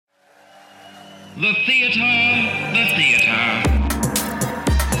The theater, the theater.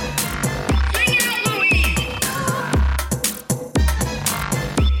 Sing out, Louise!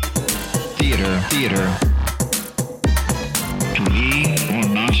 Theater, theater. To be or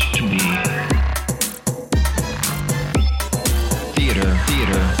not to be. Theater,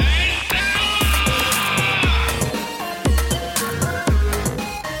 theater.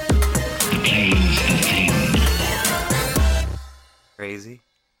 The play's the thing. Crazy?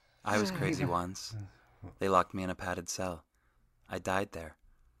 I was crazy once. They locked me in a padded cell. I died there.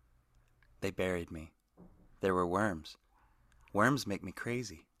 They buried me. There were worms. Worms make me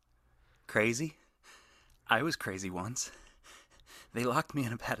crazy. Crazy? I was crazy once. They locked me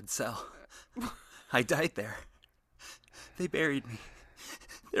in a padded cell. I died there. They buried me.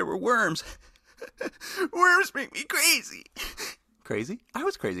 There were worms. Worms make me crazy. Crazy? I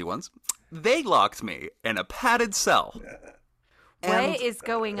was crazy once. They locked me in a padded cell. What is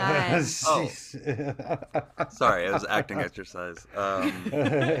going on? Oh, sorry, it was acting exercise. Well,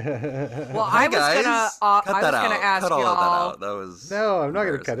 Hi I was guys. gonna ask cut all of that y'all. out. That was No, I'm not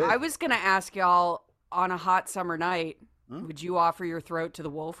going to cut it. I was gonna ask y'all on a hot summer night. Hmm? Would you offer your throat to the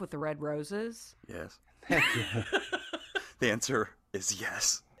wolf with the red roses? Yes. The answer is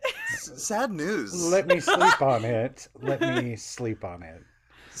yes. Sad news. Let me sleep on it. Let me sleep on it.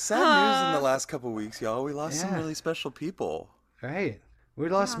 Sad news in the last couple weeks, y'all. We lost some Yeah. really special people. Right. We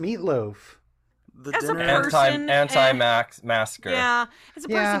lost Meatloaf. The As a dinner. person, Anti-masker. Yeah, as a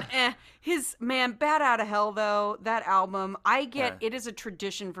person, Yeah. his man, Bad Out of Hell though, that album, I get Yeah. it is a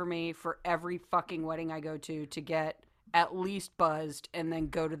tradition for me for every fucking wedding I go to get at least buzzed and then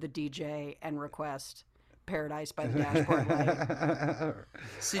go to the DJ and request Paradise by the Dashboard Light.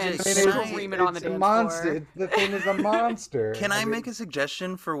 CJ, And can scream I, it on the It's a dance monster. floor. The thing is a monster. can I make a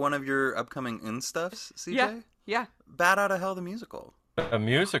suggestion for one of your upcoming stuffs, CJ? Yeah. Bad Out of Hell the musical. A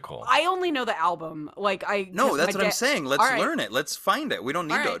musical. I only know the album. Like No, 'cause that's my what I'm dad- saying. Let's All right. learn it. Let's find it. We don't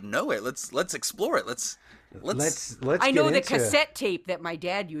need All to right. know it. Let's explore it. Let's I know get the into cassette tape that my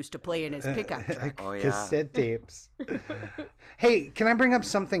dad used to play in his pickup truck. Oh, yeah. cassette tapes. Hey, can I bring up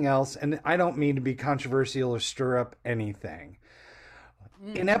something else? And I don't mean to be controversial or stir up anything.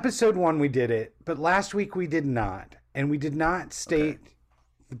 In episode 1, we did it, but last week we did not. And we did not state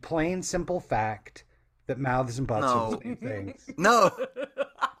the plain, simple fact that mouths and butts are No. the same things. No.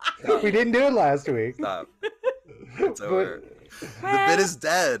 We didn't do it last week. Stop. It's over. The bit is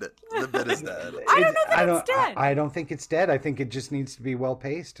dead. The bit is dead. I don't know that it's dead. I don't think it's dead. I think it just needs to be well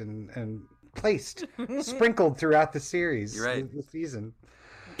paced and placed, sprinkled throughout the series. You're right. The season.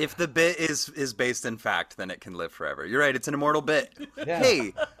 If the bit is based in fact, then it can live forever. You're right. It's an immortal bit. Yeah.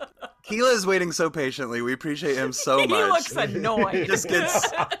 Hey, Keela is waiting so patiently. We appreciate him so much. He looks annoyed. He just gets.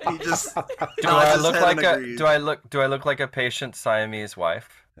 He just. Do I look like a do I look like a patient Siamese wife?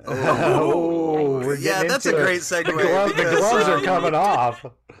 Oh, we're Yeah, getting that's a into it. great segue. The because, gloves are coming off.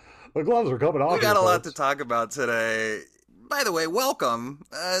 The gloves are coming off. We got here, a lot to folks. talk about today. By the way, welcome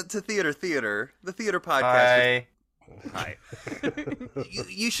to Theater, the theater podcast. Hi. Hi.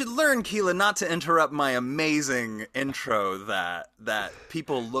 You should learn, Keela, not to interrupt my amazing intro that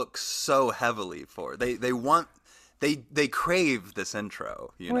people look so heavily for. They crave this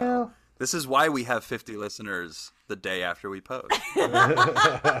intro, you know. Well- This is why we have 50 listeners the day after we post.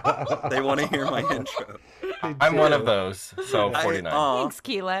 They want to hear my intro. I'm one of those. So 49. Thanks,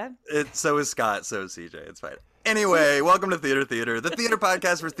 Keela. So is Scott, so is CJ. It's fine. Anyway, welcome to Theater, the theater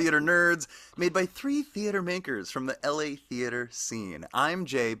podcast for theater nerds, made by 3 theater makers from the LA theater scene. I'm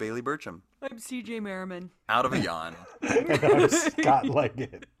Jay Bailey Burcham, I'm CJ Merriman. out of a yawn. And I'm Scott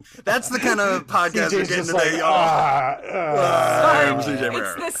Leggett. That's the kind of podcast we're CJ's getting just today, like, y'all. I'm CJ It's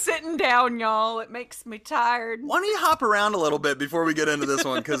Merriman. the sitting down, y'all. It makes me tired. Why don't you hop around a little bit before we get into this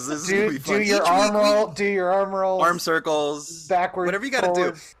one? Because this is going to be fun. do your Each arm week, roll. Do your arm rolls. arm circles, Backwards, whatever you got to do.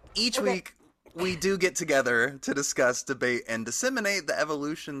 forwards. Each week, we do get together to discuss, debate, and disseminate the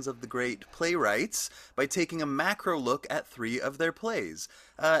evolutions of the great playwrights by taking a macro look at 3 of their plays.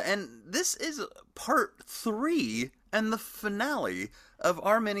 And this is part 3 and the finale of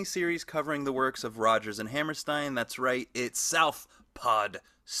our mini-series covering the works of Rodgers and Hammerstein. That's right, it's South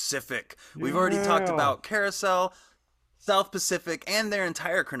Pacific. We've already talked about Carousel, South Pacific, and their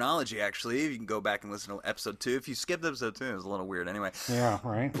entire chronology, actually. You can go back and listen to episode 2. If you skipped episode 2, it was a little weird anyway. Yeah,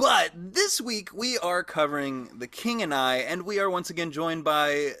 right. But this week, we are covering The King and I, and we are once again joined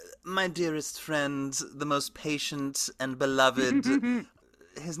by my dearest friend, the most patient and beloved.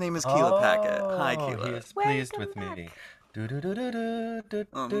 His name is Keela Packett. Hi, Oh, Keela. He is pleased with me.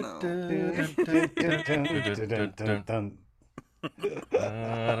 Oh, no.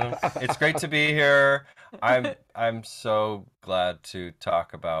 It's great to be here. I'm so glad to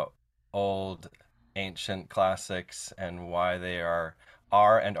talk about old ancient classics and why they are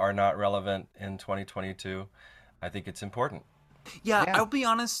and are not relevant in 2022, I think it's important. Yeah, I'll be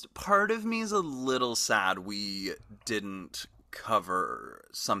honest, part of me is a little sad we didn't cover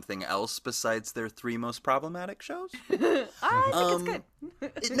something else besides their 3 most problematic shows. I think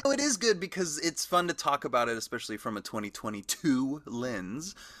it's good. No, it is good because it's fun to talk about it, especially from a 2022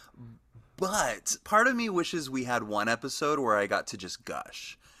 lens. But part of me wishes we had one episode where I got to just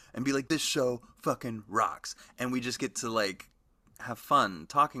gush and be like, this show fucking rocks. And we just get to, like, have fun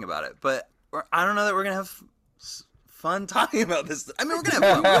talking about it. But I don't know that we're going to have fun talking about this. I mean, we're going to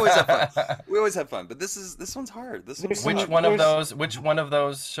have fun. We always have fun. We always have fun. But this one's hard. Which one of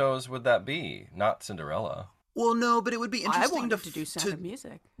those shows would that be? Not Cinderella. Well, no, but it would be interesting I wanted to do Sound of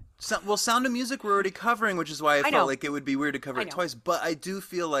Music. Sound of Music we're already covering, which is why I felt like it would be weird to cover it twice. But I do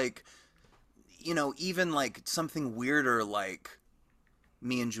feel like, you know, even like something weirder like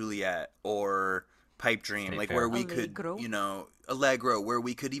Me and Juliet or Pipe Dream, like where we could, you know, Allegro, where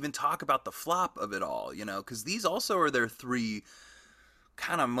we could even talk about the flop of it all, you know, because these also are their 3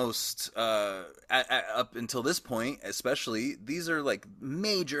 kind of most, up until this point, especially, these are like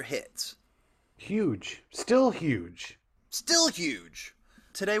major hits. Huge. Still huge. Still huge.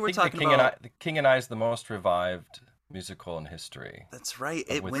 Today we're talking about... The King and I is the most revived musical in history. That's right.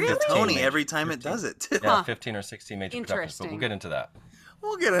 It wins the Tony every time it does it, too. Yeah, 15 or 16 major productions, but we'll get into that.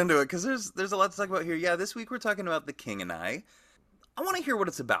 We'll get into it, because there's a lot to talk about here. Yeah, this week we're talking about The King and I. I want to hear what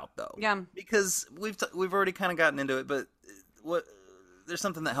it's about, though. Yeah. Because we've already kind of gotten into it, but there's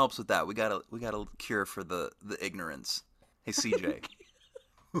something that helps with that. We got a cure for the ignorance. Hey, CJ.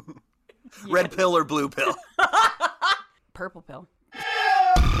 Red pill or blue pill? Purple pill.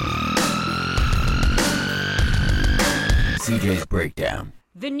 CJ's Breakdown.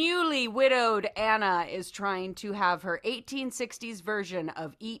 The newly widowed Anna is trying to have her 1860s version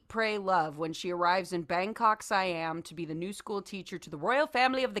of Eat, Pray, Love when she arrives in Bangkok, Siam to be the new school teacher to the royal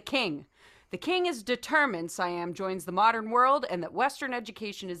family of the king. The king is determined Siam joins the modern world and that Western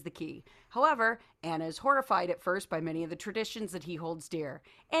education is the key. However, Anna is horrified at first by many of the traditions that he holds dear.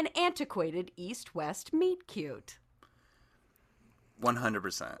 An antiquated East-West meet cute.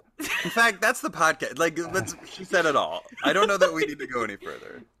 100%. In fact, that's the podcast. Like, she said it all. I don't know that we need to go any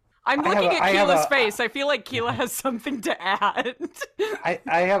further. I'm looking at Keela's face. I feel like Keela has something to add. I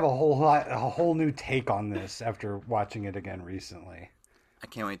have a whole new take on this after watching it again recently. I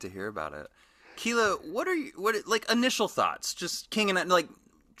can't wait to hear about it. Keela, what initial thoughts? Just King and I,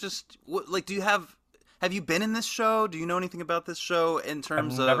 do you have you been in this show? Do you know anything about this show in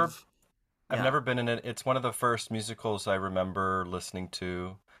terms of... I've never been in it. It's one of the first musicals I remember listening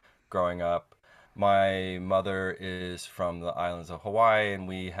to growing up. My mother is from the islands of Hawaii, and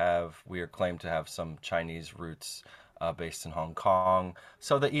we are claimed to have some Chinese roots based in Hong Kong.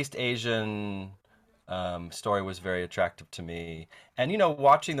 So the East Asian story was very attractive to me. And, you know,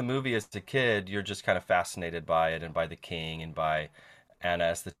 watching the movie as a kid, you're just kind of fascinated by it and by the king and by Anna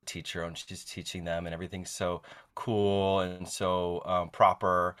as the teacher, and she's teaching them, and everything's so cool and so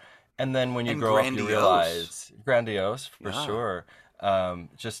proper. And then when you grow up, you realize grandiose for sure.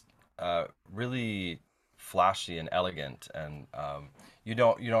 Just really flashy and elegant, and you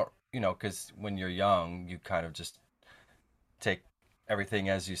don't, because when you're young, you kind of just take everything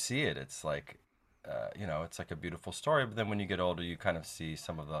as you see it. It's like, it's like a beautiful story. But then when you get older, you kind of see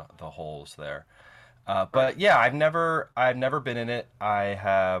some of the holes there. But yeah, I've never been in it. I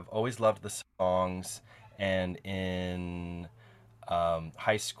have always loved the songs, and in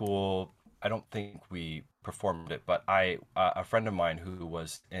high school, I don't think we performed it, but a friend of mine who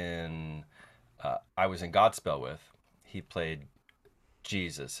was I was in Godspell with, he played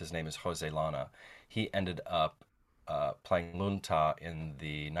Jesus. His name is Jose Lana. He ended up playing Lunta in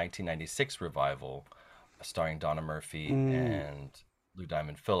the 1996 revival, starring Donna Murphy and Lou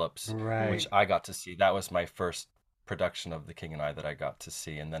Diamond Phillips, which I got to see. That was my first production of The King and I that I got to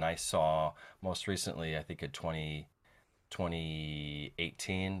see. And then I saw most recently, I think in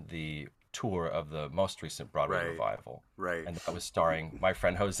 2018, the tour of the most recent Broadway revival. Right. And that was starring my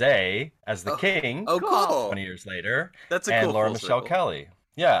friend Jose as the king. Oh, cool. 20 years later. That's a cool And Laura Michelle Kelly.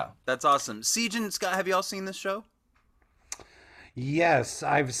 Yeah. That's awesome. Siege and Scott, have you all seen this show? Yes,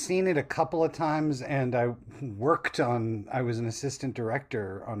 I've seen it a couple of times, and I was an assistant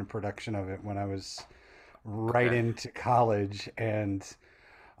director on a production of it when I was into college, and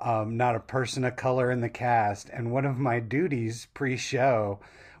not a person of color in the cast. And one of my duties pre-show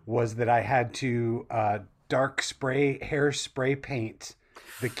was that I had to hair spray paint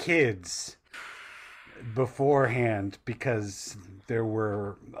the kids. beforehand because there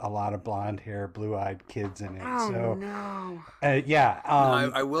were a lot of blonde hair, blue-eyed kids in it. Oh, so, no. yeah.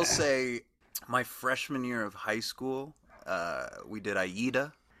 I will say, my freshman year of high school, we did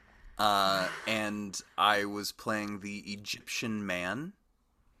Aida, and I was playing the Egyptian man,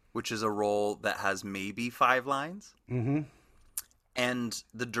 which is a role that has maybe 5 lines. Mm-hmm. And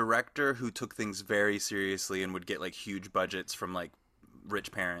the director, who took things very seriously and would get like huge budgets from like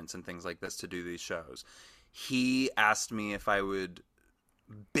rich parents and things like this to do these shows, he asked me if I would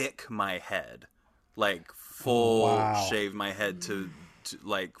bick my head, like full shave my head to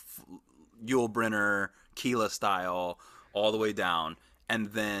like Yul Brynner Keela style all the way down,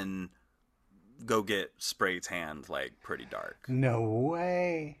 and then go get spray tanned like pretty dark. No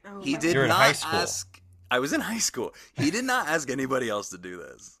way. He did You're in not high school. ask. I was in high school. He did not ask anybody else to do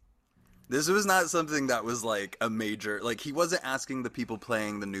this. This was not something that was like a major, like he wasn't asking the people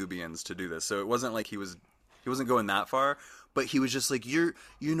playing the Nubians to do this. So it wasn't like he wasn't going that far, but he was just like, you're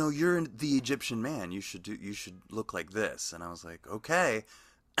the Egyptian man. You should look like this. And I was like, okay.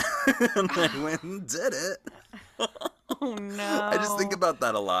 And I went and did it. Oh no! I just think about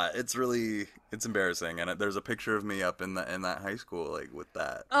that a lot. It's embarrassing, and there's a picture of me up in that high school, like with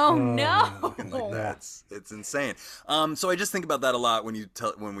that. Oh no! Like that. It's insane. So I just think about that a lot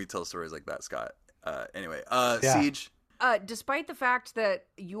when we tell stories like that, Scott. Anyway, Siege. Despite the fact that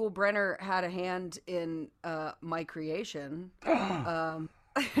Yul Brynner had a hand in my creation, no,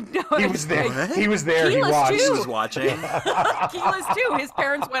 He was there. He was there. He Keela's watched. too. He was watching. Keela's too. His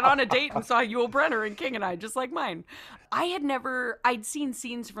parents went on a date and saw Yul Brynner and King and I, just like mine. I'd seen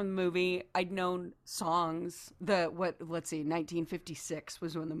scenes from the movie. I'd known songs. 1956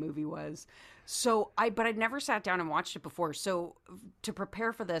 was when the movie was. So but I'd never sat down and watched it before. So to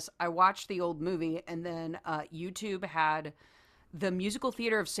prepare for this, I watched the old movie, and then YouTube had the Musical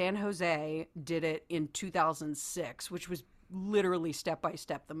Theater of San Jose did it in 2006, which was literally step by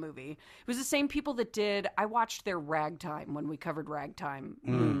step the movie. It was the same people that did. I watched their Ragtime when we covered Ragtime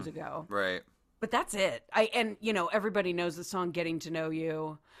moons ago. Right. But that's it. Everybody knows the song "Getting to Know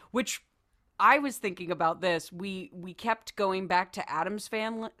You," which I was thinking about this. We kept going back to Addams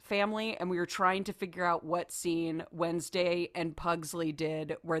Family, and we were trying to figure out what scene Wednesday and Pugsley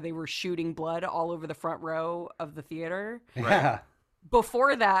did where they were shooting blood all over the front row of the theater. Yeah.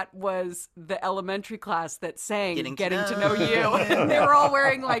 Before that was the elementary class that sang Getting to Know You. You. And they were all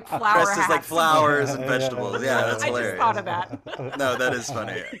wearing like flower Dressed hats. as like flowers and vegetables. Yeah, that's I hilarious. just thought of that. No, that is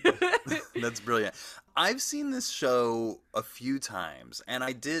funny. That's brilliant. I've seen this show a few times, and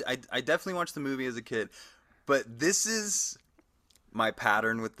I definitely watched the movie as a kid, but this is my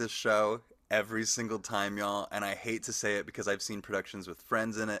pattern with this show every single time, y'all, and I hate to say it because I've seen productions with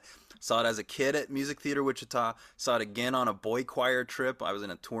friends in it. Saw it as a kid at Music Theater Wichita. Saw it again on a boy choir trip. I was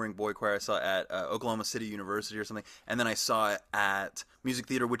in a touring boy choir. I saw it at Oklahoma City University or something. And then I saw it at Music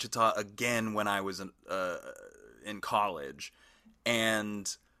Theater Wichita again when I was in college.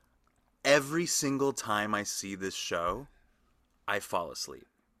 And every single time I see this show, I fall asleep.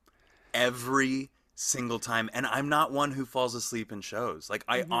 Every single time. And I'm not one who falls asleep in shows. Like,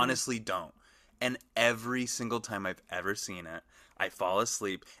 I honestly don't. And every single time I've ever seen it, I fall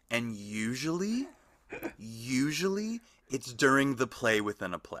asleep, and usually it's during the play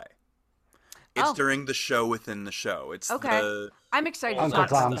within a play. It's during the show within the show. It's okay. I'm excited to Uncle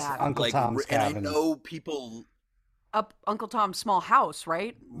talk about Tom's that. Uncle Tom's and cabin. I know people, Uncle Tom's Small House,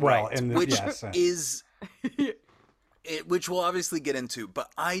 right? Well, right, in the, which yes. is which we'll obviously get into,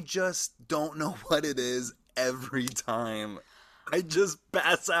 but I just don't know what it is every time. I just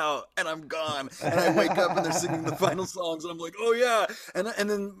pass out and I'm gone, and I wake up and they're singing the final songs, and I'm like, oh yeah, and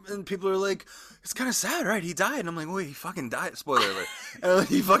then people are like, it's kind of sad, right? He died, and I'm like, wait, he fucking died? Spoiler alert. And I'm like,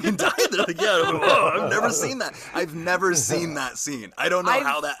 he fucking died. They're like, yeah. I'm like, whoa, I've never seen that. I've never seen that scene. I don't know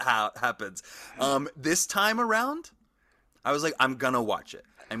how that happens. This time around, I was like, I'm gonna watch it.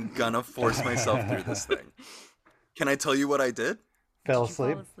 I'm gonna force myself through this thing. Can I tell you what I did? Fell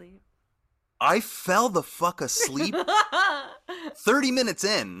asleep. I fell the fuck asleep 30 minutes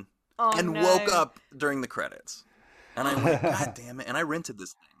in and woke up during the credits. And I'm like, God damn it. And I rented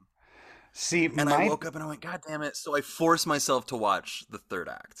this thing. See, I woke up and I went, God damn it. So I forced myself to watch the third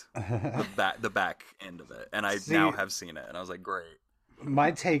act, the back end of it. And I now have seen it. And I was like, great.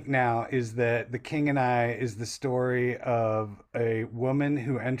 My take now is that The King and I is the story of a woman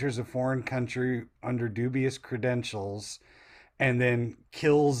who enters a foreign country under dubious credentials and then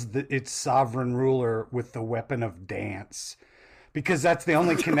kills its sovereign ruler with the weapon of dance. Because that's the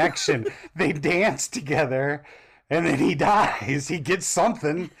only connection. They dance together, and then he dies. He gets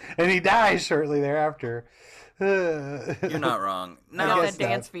something, and he dies shortly thereafter. You're not wrong. Now Now, that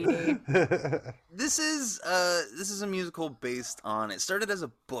dance VD. this is a musical based on. It started as a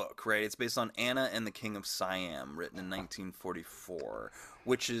book, right? It's based on Anna and the King of Siam, written in 1944,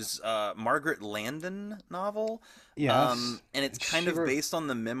 which is Margaret Landon novel. Yes. And it's kind of based on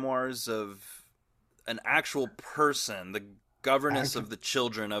the memoirs of an actual person, the governess of the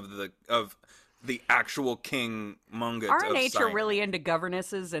children of the actual King Mungut Aren't of nature Siam. really into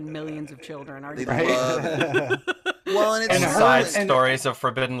governesses and millions of children? Aren't They they? love it. Well, and it's And her- side and- stories of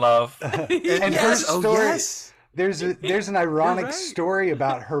forbidden love. And yes, her oh, story, yes. there's an ironic right. story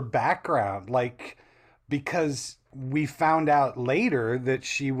about her background, like, because we found out later that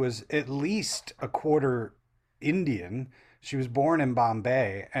she was at least a quarter Indian. She was born in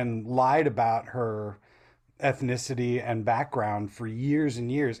Bombay and lied about her ethnicity and background for years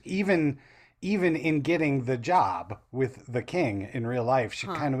and years, even in getting the job with the king in real life. She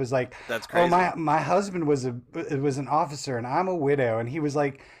kind of was like, That's crazy. "Oh, my husband was an officer and I'm a widow," and he was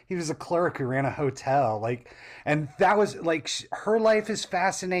a clerk who ran a hotel, like, and that was like her life is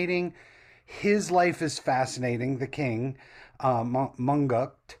fascinating, his life is fascinating. The king,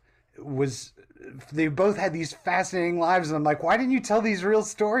 Mungut, was. They both had these fascinating lives, and I'm like, why didn't you tell these real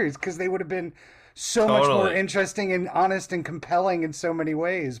stories? Because they would have been so much more Totally. interesting and honest and compelling in so many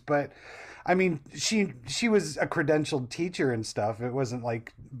ways. But I mean, she was a credentialed teacher and stuff. It wasn't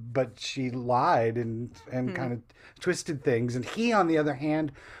like, but she lied and kind of twisted things. And he, on the other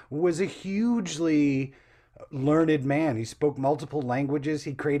hand, was a hugely learned man. He spoke multiple languages.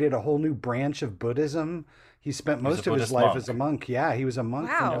 He created a whole new branch of Buddhism. He spent most of his Buddhist life monk. as a monk. Yeah, he was a monk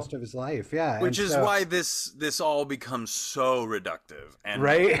for Wow. most of his life. Yeah, Which and is so- why this all becomes so reductive, and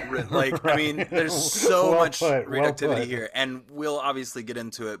Right? like I mean, there's so Well much put, well reductivity put. here, and we'll obviously get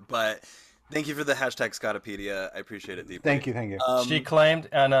into it. But thank you for the hashtag Scotopedia. I appreciate it deeply. Thank you. She claimed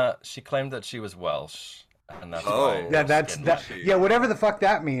that she was Welsh, and that's Oh. why. Yeah, that's skin that. was- Yeah, whatever the fuck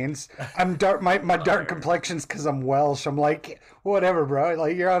that means. I'm dark. My dark complexion's because I'm Welsh. I'm like, whatever, bro.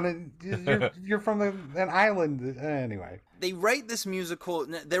 Like you're from an island. Anyway. They write this musical.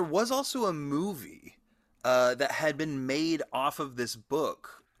 There was also a movie that had been made off of this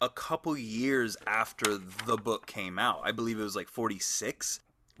book a couple years after the book came out. I believe it was like 46.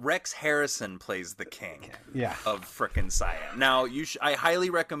 Rex Harrison plays the king Yeah. of frickin' Siam. Now, I highly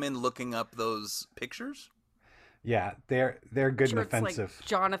recommend looking up those pictures. Yeah, they're good Sure, and it's like offensive.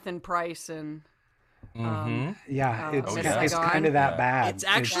 Jonathan Price and Yeah, it's Miss yeah. it's Saigon. kind of that Yeah. bad. It's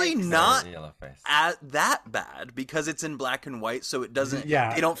actually Sorry, not yellow face. that bad because it's in black and white, so it doesn't.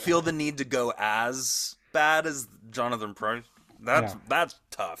 Yeah. They don't feel the need to go as bad as Jonathan Price. That's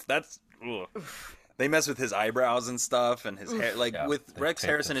tough. That's ugh. They mess with his eyebrows and stuff and his hair. Like Yeah, with they Rex taped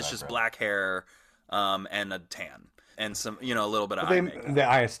Harrison, his it's just eyebrows. black hair, and a tan and some a little bit of eye They, makeup. the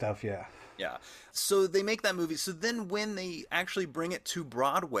eye stuff, yeah. Yeah. So they make that movie. So then when they actually bring it to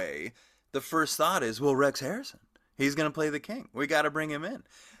Broadway, the first thought is, well, Rex Harrison, he's going to play the king. We got to bring him in.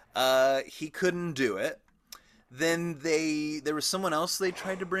 He couldn't do it. Then there was someone else they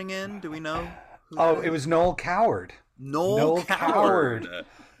tried to bring in. Do we know? Oh, it was Noel Coward. Noel Coward.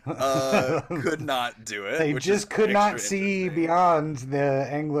 Could not do it. They which just is could not extra see interesting. beyond the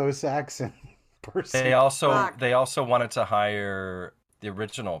Anglo-Saxon person. They also Fuck. wanted to hire the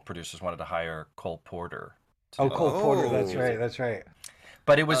original producers wanted to hire Cole Porter. Oh, Cole Porter. That's Oh. right. That's right.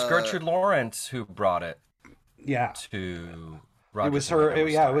 But it was Gertrude Lawrence who brought it Yeah. to It Rodgers was and her.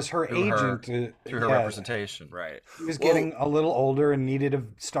 Hammerstein It was her through agent. through her yeah. representation. Right. He was Well, getting a little older and needed a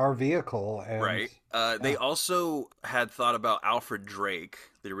star vehicle. And, Right. They also had thought about Alfred Drake,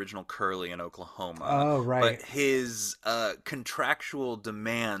 the original Curly in Oklahoma. Oh, right. But his contractual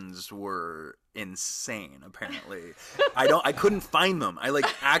demands were insane, apparently. I couldn't find them. I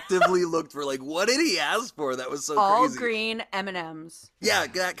actively looked for what did he ask for? That was so all crazy. green M&Ms. Yeah,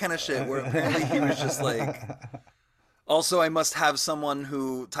 that kind of shit. Where apparently he was just also, I must have someone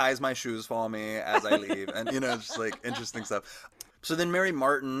who ties my shoes for me as I leave. And, just interesting stuff. So then Mary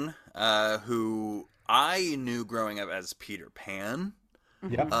Martin, who I knew growing up as Peter Pan,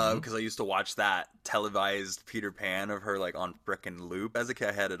 Yep. because I used to watch that televised Peter Pan of her on frickin' loop as a kid.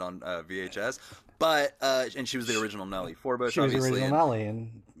 I had it on VHS. But, and she was the original Nellie Forbush, She was the obviously. original Nellie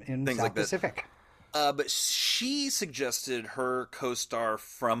in things South like this. Pacific. But she suggested her co-star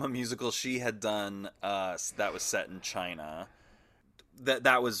from a musical she had done that was set in China.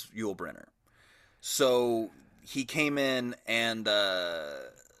 That was Yul Brynner. So he came in and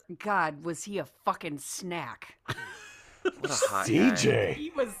God, was he a fucking snack? what a hot guy. DJ.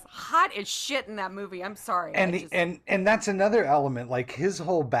 He was hot as shit in that movie. I'm sorry. And I just- and that's another element. His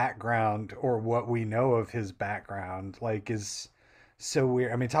whole background, or what we know of his background, is so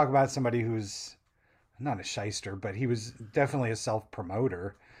weird. I mean, talk about somebody who's not a shyster, but he was definitely a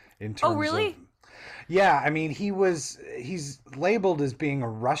self-promoter in terms Oh, really? of... Yeah, I mean, he's labeled as being a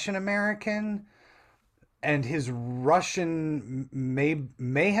Russian American, and his Russian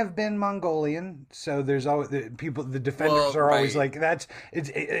may have been Mongolian. So there's always the defenders are always like,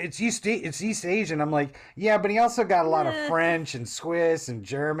 it's East Asian. I'm like, yeah, but he also got a lot of French and Swiss and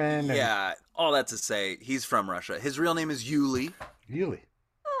German. And... Yeah, all that to say, he's from Russia. His real name is Yuli. Yuli.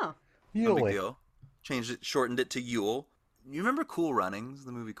 Oh. No big Yuli. deal. Changed it, shortened it to Yule. You remember Cool Runnings,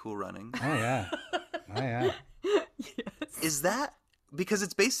 the movie Cool Runnings? Oh yeah. Oh yeah. Yes. Is that because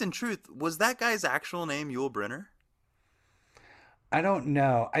it's based in truth? Was that guy's actual name Yul Brynner? I don't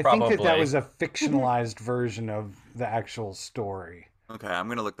know. I think that Probably. was a fictionalized version of the actual story. Okay, I'm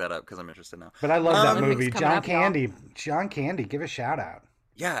gonna look that up because I'm interested now. But I love that Olympics movie. coming John up, y'all. Candy. John Candy, give a shout out.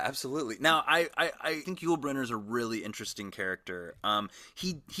 Yeah, absolutely. Now, I think Yul Brynner's a really interesting character.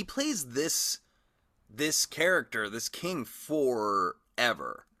 He plays this character, this king,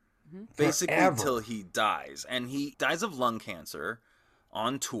 forever. Basically Forever. till he dies. And he dies of lung cancer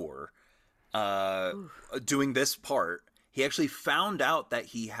on tour, doing this part. He actually found out that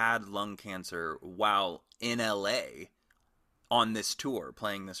he had lung cancer while in LA on this tour,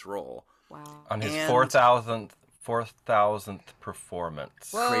 playing this role. Wow. On his And- 4,000th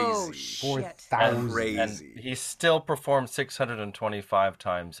performance. Whoa, Crazy. shit. 4,000. Crazy. And he still performed 625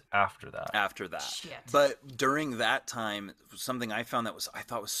 times after that. After that. Shit. But during that time, something I found I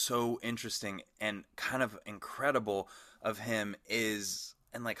thought was so interesting and kind of incredible of him is,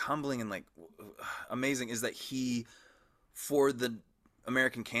 and like humbling and like amazing, is that he, for the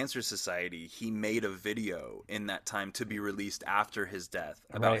American Cancer Society, he made a video in that time to be released after his death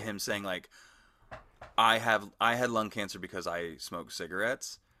about Right. him saying like, I had lung cancer because I smoked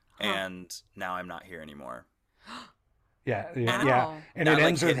cigarettes, and now I'm not here anymore. Yeah, Wow. yeah. And That, it like,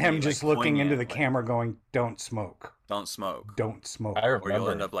 ends with hit him me, just like, looking into the poignant, like- camera going, don't smoke. Don't smoke. Don't smoke. I remember, you'll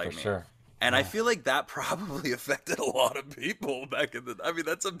end up like for me. sure. And I feel like that probably affected a lot of people back in the. I mean,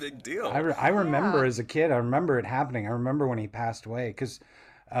 that's a big deal. I remember Yeah. as a kid, I remember it happening. I remember when he passed away because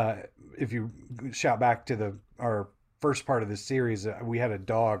if you shout back to our first part of the series, we had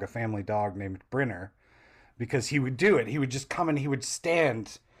a family dog named Brinner, because he would do it. He would just come and he would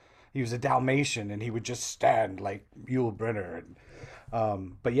stand. He was a Dalmatian and he would just stand like Yul Brynner.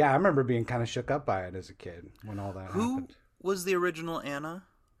 And, but yeah, I remember being kind of shook up by it as a kid when all that Who happened. was the original Anna?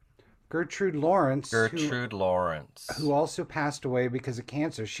 Gertrude Lawrence. Gertrude Lawrence. Who also passed away because of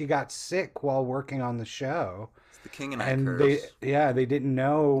cancer. She got sick while working on the show. It's the King and I And Curse. they didn't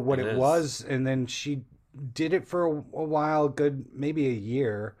know what It it is. was, and then she did it for a while, maybe a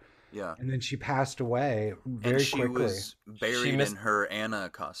year, Yeah. and then she passed away very And she quickly. was buried missed- in her Anna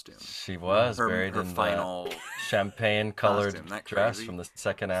costume. She was Her- buried her in final the champagne-colored costume. That dress crazy? from the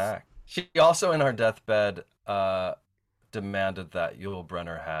second act. She also, in her deathbed, demanded that Yul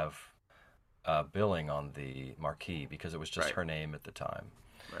Brynner have billing on the marquee because it was just Right. her name at the time.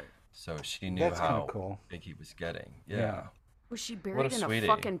 Right. So she knew That's kinda how cool. big he was getting. Yeah. Yeah. Was she What buried a in a sweetie.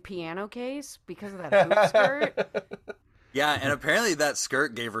 fucking piano case because of that hoop skirt? Yeah, and apparently that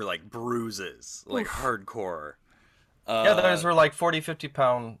skirt gave her like bruises, like hardcore. Yeah, those were like 40,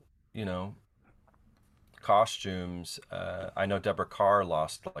 50-pound, costumes. I know Deborah Carr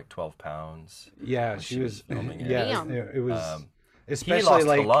lost like 12 pounds. Yeah, when she she was. was filming it. Yeah, Damn. it was He especially lost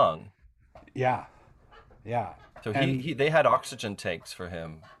like the lung. yeah, yeah. So And- they had oxygen tanks for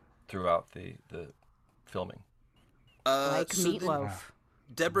him throughout the filming. Like so then meatloaf.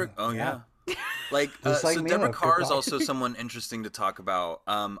 Deborah. Oh yeah. Like, Just like so Meatloaf, Deborah good Carr is call. also someone interesting to talk about.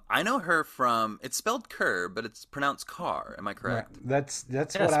 I know her from, it's spelled Kerr, but it's pronounced Carr. Am I correct? That's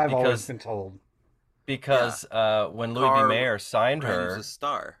Yes, what I've always because- been told. Because when Louis Carr B. Mayer signed Rhymes her, with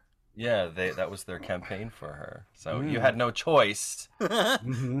star. yeah, that was their campaign for her. So you had no choice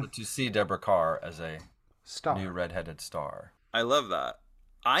Hmm. but to see Deborah Carr as a Stop. new redheaded star. I love that.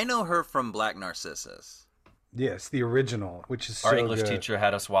 I know her from Black Narcissus. Yes, the original, which is Our so English good. teacher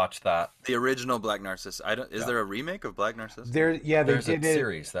had us watch that. The original Black Narcissus. Is there a remake of Black Narcissus? They There's a did it.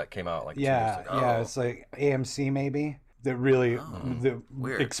 series that came out like 2 years Yeah, ago. yeah, Oh. it's like AMC maybe that really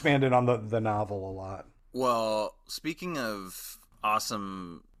weird. expanded on the novel a lot. Well, speaking of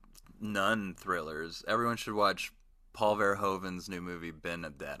awesome nun thrillers, everyone should watch Paul Verhoeven's new movie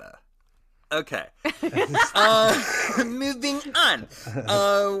Benedetta. Okay. Moving on.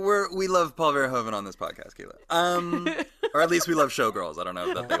 We love Paul Verhoeven on this podcast, Kayla. Or at least we love Showgirls. I don't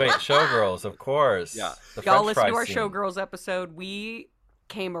know that they Wait, Showgirls, of course. Yeah. The Y'all French listen to fry our scene. Showgirls episode. We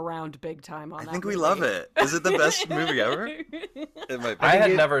came around big time on I that think we movie. love it. Is it the best movie ever? It might be. I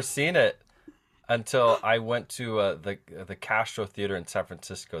had never seen it. until I went to the Castro Theater in San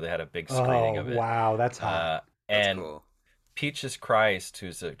Francisco. They had a big screening of it. Wow, that's hot. That's And cool. Peaches Christ,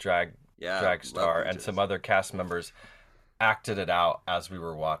 who's a drag love star, and Peaches. some other cast members acted it out as we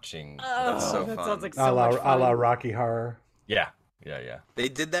were watching. That's so that fun. sounds like A so la, much a la fun. Rocky Horror. Yeah. They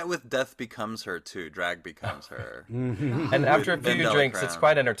did that with Death Becomes Her too. Drag Becomes Her. And after a With few Vanilla drinks, Crown. it's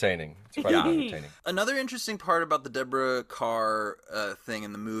quite entertaining. Another interesting part about the Deborah Carr thing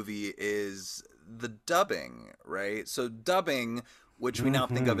in the movie is the dubbing, right? So dubbing, which we now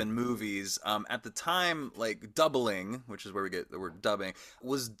think of in movies, at the time, like doubling, which is where we get the word dubbing,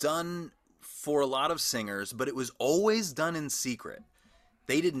 was done for a lot of singers, but it was always done in secret.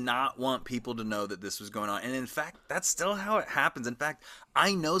 They did not want people to know that this was going on, and in fact, that's still how it happens. In fact,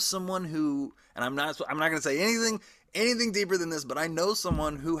 I know someone who, and I'm not going to say anything deeper than this, but I know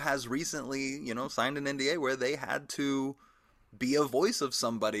someone who has recently, signed an NDA where they had to be a voice of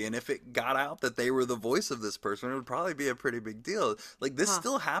somebody, and if it got out that they were the voice of this person, it would probably be a pretty big deal. Like this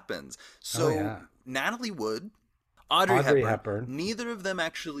still happens. So Natalie Wood, Audrey Hepburn, neither of them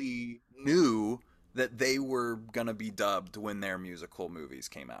actually knew that they were gonna be dubbed when their musical movies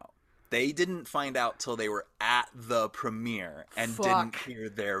came out. They didn't find out till they were at the premiere and didn't hear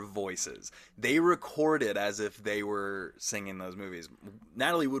their voices. They recorded as if they were singing those movies.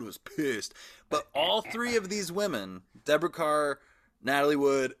 Natalie Wood was pissed. But all three of these women, Deborah Carr, Natalie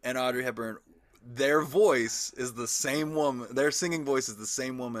Wood, and Audrey Hepburn, their voice is the same woman. Their singing voice is the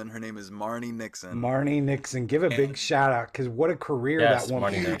same woman. Her name is Marnie Nixon. Marnie Nixon. Give a big shout out, because what a career Yes, that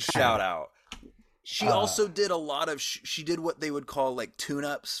woman Marnie had. Huge shout out. She also did a lot of, she did what they would call like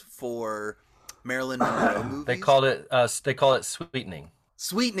tune-ups for Marilyn Monroe movies. They call it sweetening.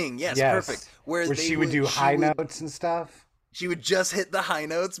 Sweetening, yes, Yes. perfect. Where she would do high notes and stuff. She would just hit the high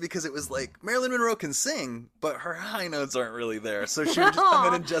notes because it was like Marilyn Monroe can sing, but her high notes aren't really there. So she would just come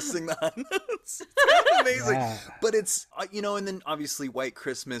in and just sing the high notes. It's kind of amazing. Yeah. But it's, and then obviously White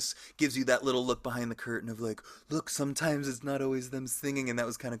Christmas gives you that little look behind the curtain of like, look, sometimes it's not always them singing, and that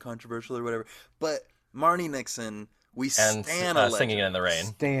was kind of controversial or whatever. But Marnie Nixon, we And stan a legend. Singing in the Rain.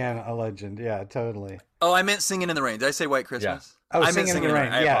 Stan, a legend. Yeah, totally. Oh, I meant Singing in the Rain. Did I say White Christmas? Oh, I meant Singing in the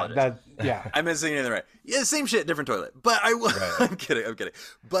Rain. I Yeah, apologize. I meant Singing in the Rain. Yeah, same shit, different toilet. But I'm kidding.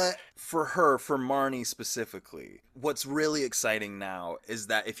 But for Marnie specifically, what's really exciting now is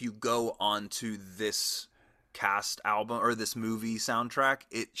that if you go onto this cast album or this movie soundtrack,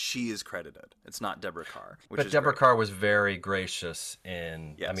 she is credited. It's not Deborah Carr. But Deborah Carr was very gracious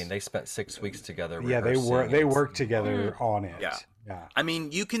in. Yes. I mean, they spent 6 weeks together. Yeah, they worked together on it. Yeah. Yeah. I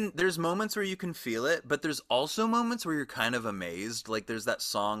mean, there's moments where you can feel it, but there's also moments where you're kind of amazed. Like there's that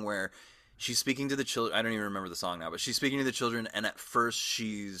song where she's speaking to the children. I don't even remember the song now, but she's speaking to the children, and at first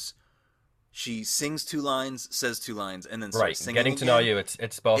she sings 2 lines, says 2 lines, and then starts singing Getting to again. know you,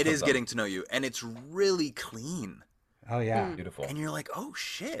 it's both It of is them. Getting to Know You, and it's really clean. Oh yeah. Beautiful. And you're like, oh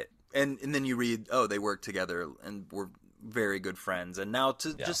shit. And then you read, oh, they worked together and were very good friends. And now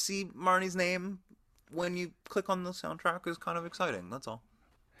to just see Marnie's name when you click on the soundtrack is kind of exciting. That's all.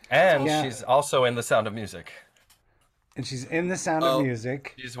 And Yeah. she's also in The Sound of Music. And she's in The Sound of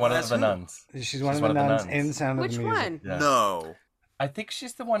Music. She's one of That's the who? nuns. She's one of the nuns in Sound Which of Music. one? Yeah. No. I think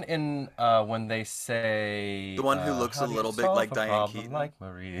she's the one in when they say The one who looks how a do you little bit solve like a Diane problem Keaton? like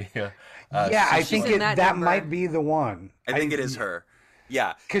Maria. Yeah, I think in that that number. might be the one. I think it is her.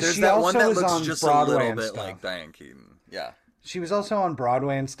 Yeah. 'Cause There's she that one also that was looks on just Broadway a little and bit stuff. like Diane Keaton. Yeah. She was also on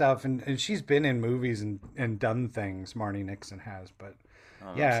Broadway and stuff, and she's been in movies and done things. Marnie Nixon has, but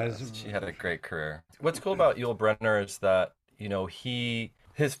She had a great career. What's cool about Yul Brynner is that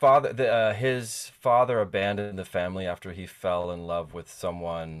his father abandoned the family after he fell in love with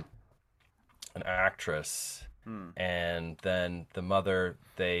an actress, and then the mother,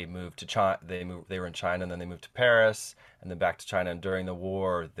 they moved to China. They were in China, and then they moved to Paris, and then back to China. And during the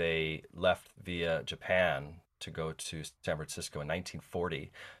war, they left via Japan to go to San Francisco in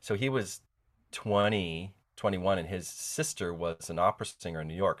 1940. So he was 21, and his sister was an opera singer in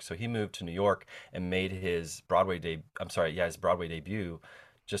New York. So he moved to New York and made his Broadway debut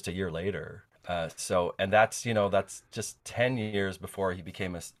just a year later. And that's just 10 years before he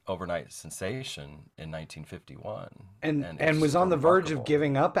became an overnight sensation in 1951. And was on the verge of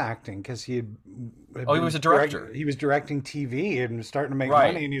giving up acting because he had he was a director. He was directing TV and was starting to make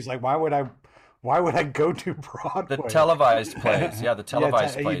Right. money, and he was like, why would I go to Broadway? The televised plays.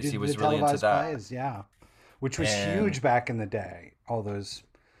 Plays. He was really into that. Plays, which was huge back in the day. All those,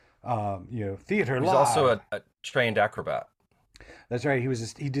 theater. He's also a trained acrobat. That's right.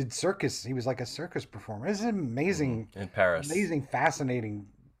 He did circus. He was like a circus performer. This is amazing in Paris. Amazing, fascinating,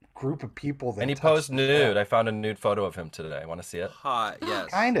 group of people that And he touched posed the nude. floor. I found a nude photo of him today. Want to see it? Hot, yes.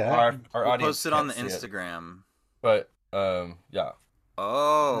 Kinda. Our We'll audience post it on the can't see it, Instagram. but yeah.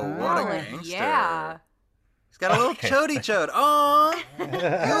 Oh, what a Well, gangster. yeah. He's got a little Okay. chody chode. Aw,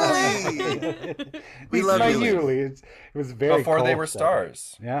 Yuli. We He's love my Yuli. Yuli. It was very Before they cold were that day.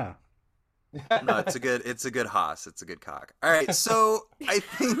 stars. Yeah. No, it's a good hoss. It's a good cock. All right, so I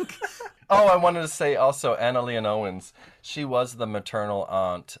think Oh, I wanted to say also Anna Leon Owens. She was the maternal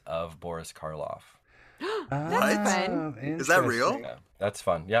aunt of Boris Karloff. That's fun. Is that real? Interesting. Yeah, that's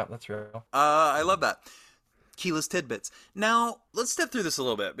fun. Yeah, that's real. I love that. Keyless tidbits. Now, let's step through this a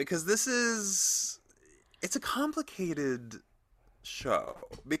little bit because it's a complicated show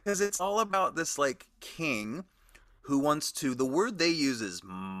because it's all about this like king who wants to, the word they use is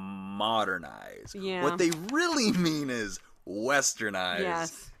modernize. Yeah. What they really mean is westernized.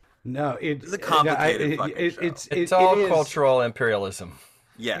 Yes. No, It's a complicated fucking show. It's all it is. cultural imperialism.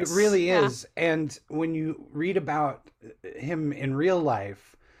 Yes. It really Yeah. is. And when you read about him in real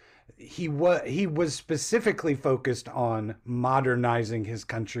life, he was specifically focused on modernizing his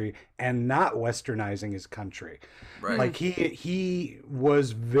country and not westernizing his country. Right. Like he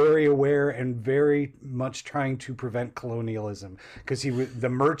was very aware and very much trying to prevent colonialism because the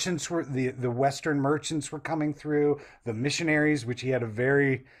merchants were the Western merchants were coming through, the missionaries, which he had a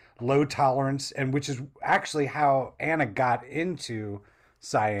very low tolerance, and which is actually how Anna got into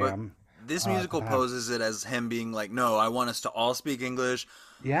Siam. This musical poses it as him being like, no, I want us to all speak English.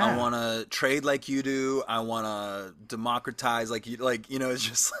 Yeah. I want to trade like you do. I want to democratize like you, it's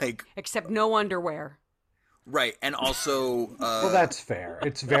just like, Except no underwear. right. And also, Well, that's fair.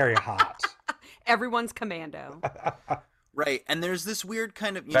 It's very hot. Everyone's commando. right. And there's this weird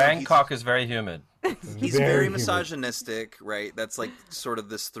kind of, Bangkok is very humid. he's Very very humid. misogynistic, right? That's like sort of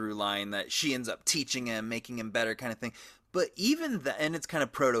this through line that she ends up teaching him, making him better kind of thing. But even that, and it's kind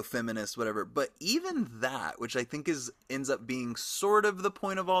of proto-feminist, whatever. But even that, which I think ends up being sort of the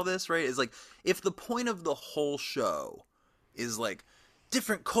point of all this, right? Is like, if the point of the whole show is like,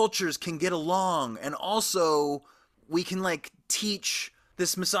 different cultures can get along, and also we can like teach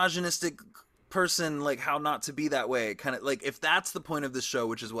this misogynistic person like how not to be that way, kind of like, if that's the point of the show,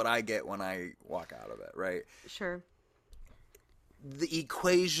 which is what I get when I walk out of it, right? Sure. The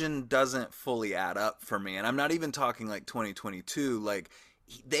equation doesn't fully add up for me, and I'm not even talking like 2022. Like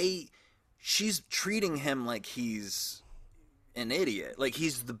she's treating him like he's an idiot. Like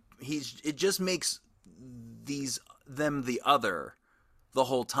it just makes them the other the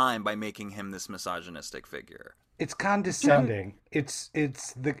whole time by making him this misogynistic figure. It's condescending. It's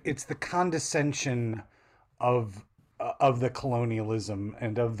the condescension of the colonialism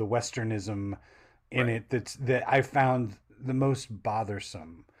and of the westernism in it that I found the most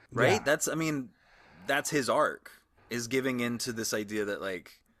bothersome. Right? Yeah. That's his arc, is giving into this idea that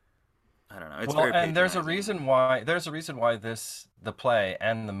like, I don't know. It's Well, very and there's a patronizing. reason why the play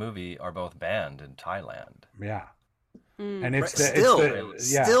and the movie are both banned in Thailand. Yeah. Mm. And it's Right,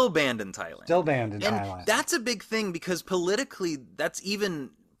 yeah, still banned in Thailand. still banned in And Thailand. that's a big thing because politically that's even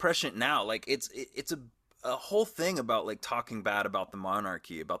prescient now. Like it's a whole thing about like talking bad about the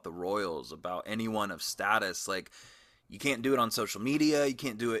monarchy, about the royals, about anyone of status. Like, you can't do it on social media, you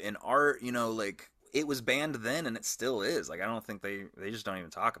can't do it in art, like it was banned then and it still is. Like, I don't think they just don't even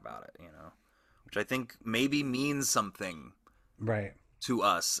talk about it, which I think maybe means something Right. to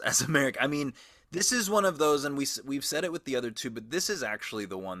us as America. This is one of those, and we've said it with the other two, but this is actually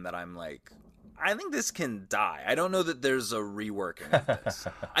the one that I'm like, I think this can die. I don't know that there's a reworking of this.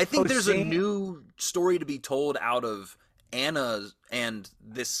 I think there's a new story to be told out of Anna and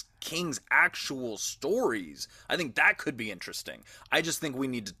this king's actual stories. I think that could be interesting. I just think we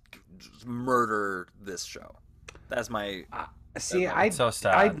need to murder this show. That's my... See, It's so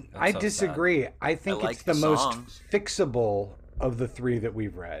sad. I It's so disagree. I think I like it's the the most songs. fixable of the three that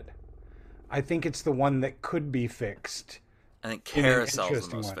we've read. I think it's the one that could be fixed. I think In an Carousel's the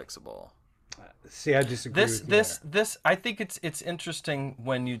interesting most way. fixable. See, I disagree with you there. I think it's interesting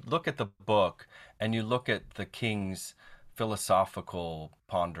when you look at the book and you look at the king's philosophical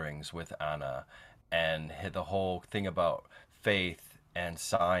ponderings with Anna and the whole thing about faith and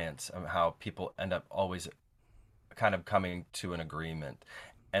science and how people end up always kind of coming to an agreement.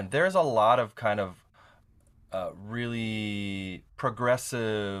 And there's a lot of kind of really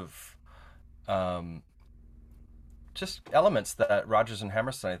progressive just elements that Rodgers and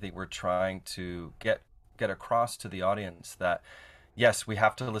Hammerstein, I think, were trying to get across to the audience that, yes, we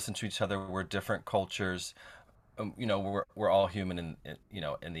have to listen to each other. We're different cultures. We're all human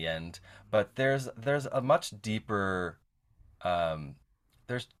in the end. But there's a much deeper,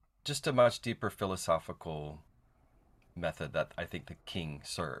 there's just a much deeper philosophical method that I think the king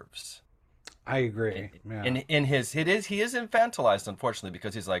serves. I agree. Yeah. In his, he is infantilized, unfortunately,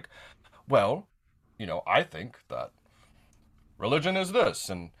 because he's like, well, I think that religion is this,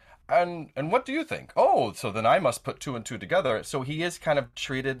 and what do you think? Oh, so then I must put two and two together. So he is kind of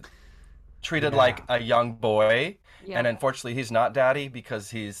treated like a young boy, and unfortunately, he's not daddy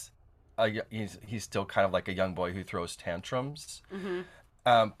because he's still kind of like a young boy who throws tantrums. Mm-hmm.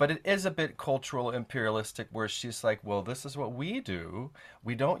 But it is a bit cultural imperialistic, where she's like, well, this is what we do.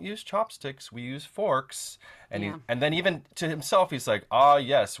 We don't use chopsticks. We use forks. And and then even to himself, he's like,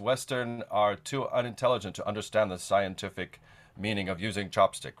 yes, Western are too unintelligent to understand the scientific meaning of using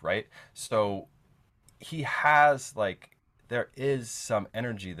chopstick, right? So he has, like, there is some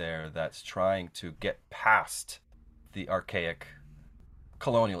energy there that's trying to get past the archaic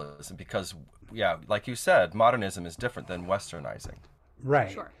colonialism because, like you said, modernism is different than Westernizing.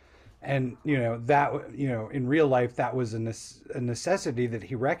 Right. Sure. And, in real life, that was a necessity that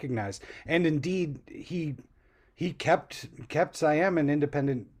he recognized. And indeed, he kept Siam an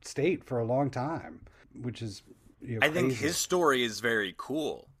independent state for a long time, which is, I think crazy. his story is very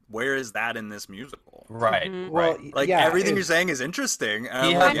cool. Where is that in this musical? Right. Mm-hmm. Well, Like, everything you're saying is interesting. And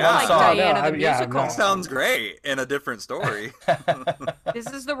He I'm had like, one Like song. Diana the Yeah, musical. no. sounds great in a different story. This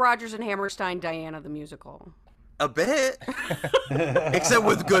is the Rodgers and Hammerstein Diana the musical. A bit. Except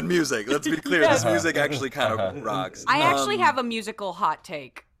with good music. Let's be clear. This music actually kind of rocks. I actually have a musical hot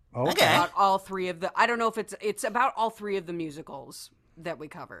take Okay. about all three of the. I don't know if it's about all three of the musicals that we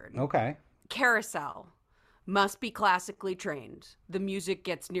covered. Okay. Carousel must be classically trained. The music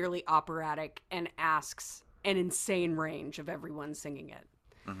gets nearly operatic and asks an insane range of everyone singing it.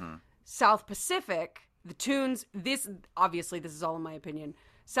 Mm-hmm. South Pacific, the tunes, this is all in my opinion.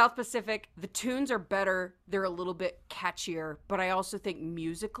 South Pacific, the tunes are better. They're a little bit catchier, but I also think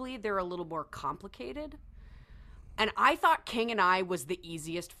musically they're a little more complicated. And I thought King and I was the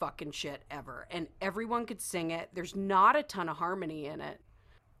easiest fucking shit ever. And everyone could sing it. There's not a ton of harmony in it.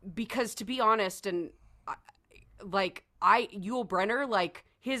 Because to be honest, and Yul Brynner, like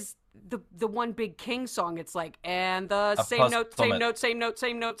the one big King song, it's like, and the same note, same note, same note,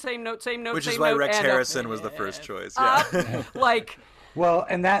 same note, same note, same note, Which same is why note, Rex and Harrison was the first choice. Yeah. like, Well,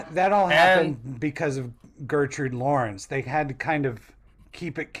 and that all happened because of Gertrude Lawrence. They had to kind of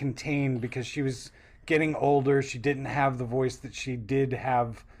keep it contained because she was getting older. She didn't have the voice that she did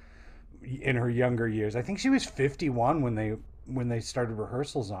have in her younger years. I think she was 51 when they started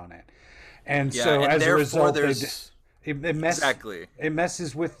rehearsals on it. And so and as a result, there's it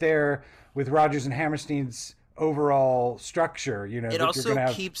messes with with Rodgers and Hammerstein's overall structure. It also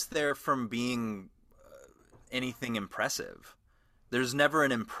keeps there from being anything impressive. There's never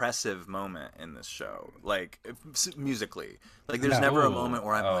an impressive moment in this show, like musically. Like there's never a moment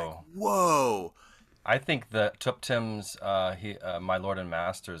where I'm like, whoa. I think that Tuptim's My Lord and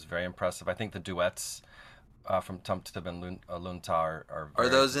Master is very impressive. I think the duets from Tuptim and Lunta are very...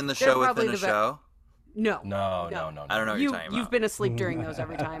 Are those in the show within the show? No. I don't know what you're talking about. You've been asleep during those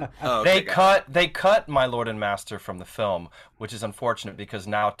every time. Okay, They cut My Lord and Master from the film, which is unfortunate because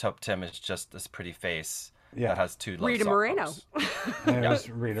now Tuptim is just this pretty face that has two Rita Moreno.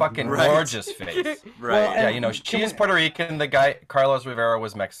 Fucking gorgeous face. Right. Yeah, she's Puerto Rican. The guy Carlos Rivera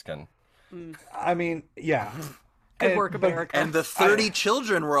was Mexican. I mean, yeah. Good work, America. And the 30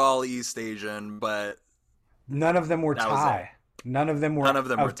 children were all East Asian, but none of them were Thai. None of them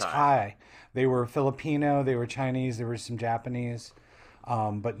were Thai. They were Filipino. They were Chinese. There were some Japanese.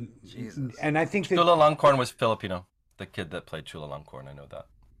 But Jesus. And I think that Chula Longcorn was Filipino. The kid that played Chula Longcorn, I know that.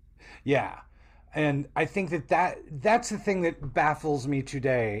 Yeah. And I think that's the thing that baffles me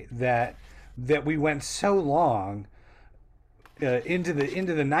today, that we went so long into the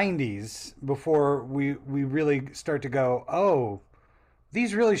 90s before we really start to go, oh,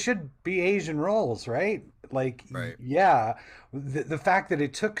 these really should be Asian roles, right? Like, right. Yeah, the fact that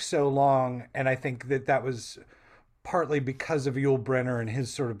it took so long, and I think that was partly because of Yul Brynner and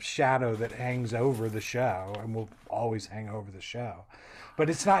his sort of shadow that hangs over the show and will always hang over the show. But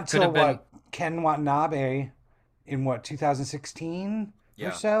it's not till Ken Watanabe in 2016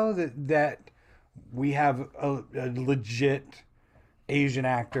 or so that we have a legit Asian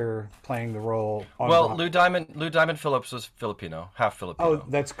actor playing the role. Lou Diamond Phillips was Filipino, half Filipino.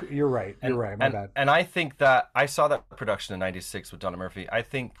 Oh, you're right. My bad. And I think that I saw that production in '96 with Donna Murphy. I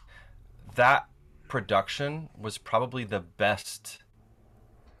think that production was probably the best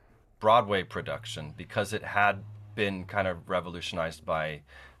Broadway production because it had been kind of revolutionized by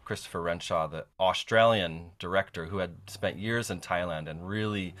Christopher Renshaw, the Australian director who had spent years in Thailand and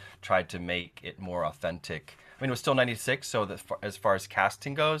really tried to make it more authentic. I mean, it was still '96, so that as far as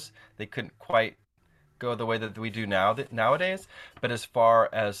casting goes, they couldn't quite go the way that we do nowadays. But as far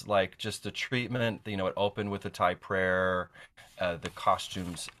as like just the treatment, you know, it opened with a Thai prayer, the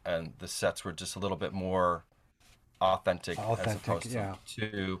costumes and the sets were just a little bit more authentic as opposed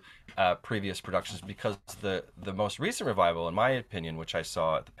to previous productions, because the most recent revival, in my opinion, which I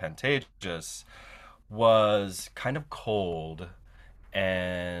saw at the Pantages, was kind of cold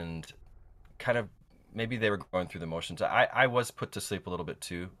and kind of maybe they were going through the motions. I was put to sleep a little bit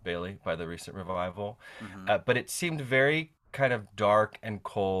too, Bailey, by the recent revival, but it seemed very kind of dark and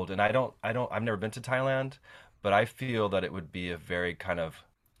cold. And I've never been to Thailand, but I feel that it would be a very kind of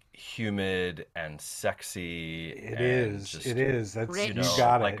humid and sexy. It is. That's rich. you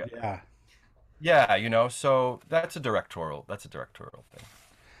got it. Yeah, you know. So that's a directorial thing.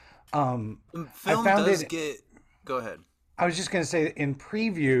 Film I found does it. get. Go ahead. I was just going to say, in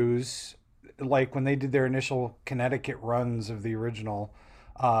previews, like when they did their initial Connecticut runs of the original,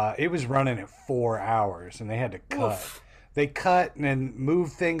 it was running at 4 hours, and they had to cut. Oof. They cut and then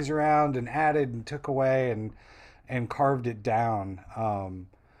moved things around and added and took away and carved it down.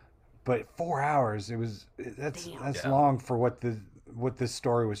 But 4 hours, that's long for what this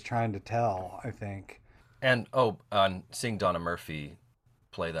story was trying to tell, I think. And seeing Donna Murphy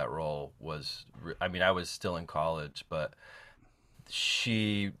play that role was, I mean, I was still in college, but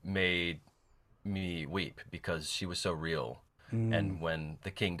she made me weep because she was so real. And when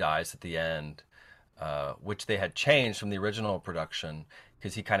the king dies at the end, which they had changed from the original production,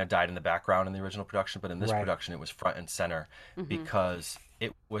 because he kind of died in the background in the original production, but in this production it was front and center, because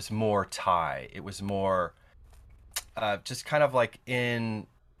it was more Thai. It was more just kind of like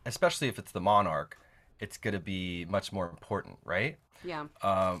especially if it's the monarch, it's going to be much more important, right? Yeah.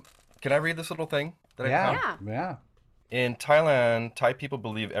 Can I read this little thing that I found? Yeah. In Thailand, Thai people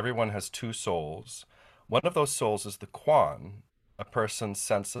believe everyone has two souls. One of those souls is the Kwan, a person's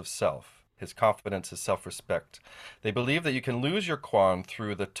sense of self, his confidence, his self-respect. They believe that you can lose your Kwan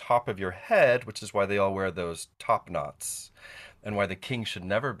through the top of your head, which is why they all wear those top knots, and why the king should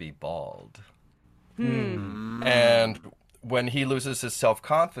never be bald. And when he loses his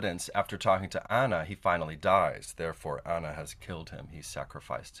self-confidence after talking to Anna, he finally dies. Therefore, Anna has killed him. He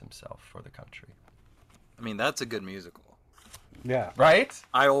sacrificed himself for the country. I mean, that's a good musical. Yeah. Right?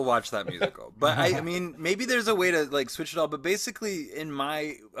 I will watch that musical. But I mean, maybe there's a way to like switch it all. But basically, in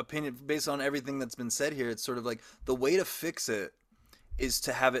my opinion, based on everything that's been said here, it's sort of like the way to fix it is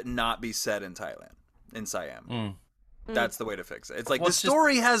to have it not be set in Thailand, in Siam. That's the way to fix it. It's like the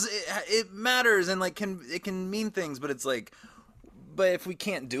story it matters and like it can mean things, but it's like, but if we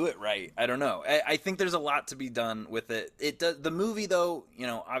can't do it right, I don't know. I think there's a lot to be done with it. It does. The movie, though, you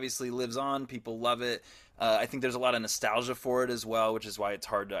know, obviously lives on. People love it. I think there's a lot of nostalgia for it as well, which is why it's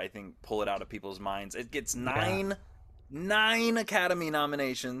hard to, I think, pull it out of people's minds. It gets nine Academy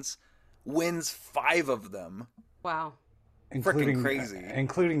nominations, wins 5 of them. Wow. Freaking crazy.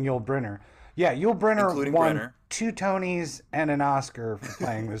 Including Yul Brynner. Yeah, Yul Brynner won 2 Tonys and an Oscar for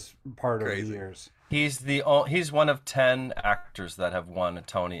playing this part of the years. He's one of 10 actors that have won a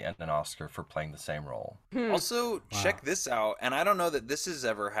Tony and an Oscar for playing the same role. Also, check this out, and I don't know that this has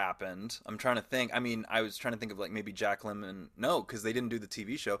ever happened. I'm trying to think. I mean, I was trying to think of like maybe Jack Lemmon. No, because they didn't do the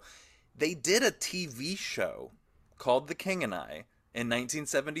TV show. They did a TV show called The King and I in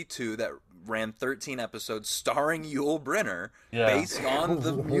 1972 that ran 13 episodes starring Yul Brynner, based on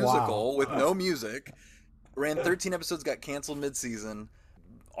the musical with no music. Ran 13 episodes, got canceled mid-season.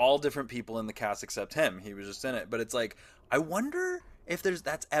 All different people in the cast except him. He was just in it. But it's like, I wonder if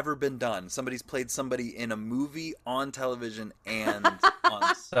that's ever been done. Somebody's played somebody in a movie on television and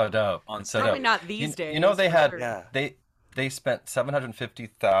on so dope. Probably not these days. You know, they had they spent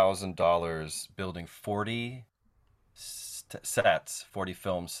 $750,000 building 40 sets, 40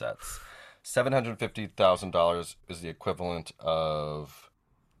 film sets. $750,000 is the equivalent of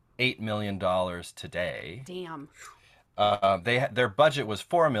 $8 million today. Damn. Their budget was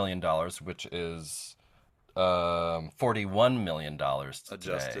 $4 million, which is $41 million today.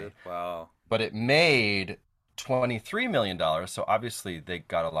 adjusted. Wow. But it made $23 million, so obviously they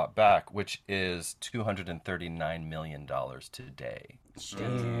got a lot back, which is $239 million today.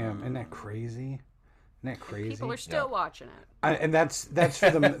 Damn, isn't that crazy? Isn't that crazy? People are still watching it. And that's for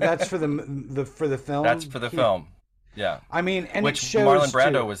the film. That's for the film. Yeah. I mean, and which it shows Marlon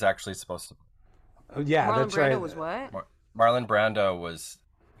Brando too. was actually supposed to. Oh, yeah, Marlon that's Brando right. was what? Marlon Brando was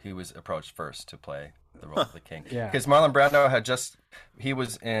approached first to play the role of the king. Yeah. Because Marlon Brando he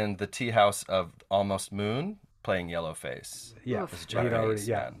was in the Tea House of Almost Moon playing Yellowface. Yeah, Oof. He'd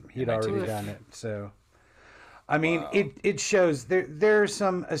already done it. So, I mean, it shows there are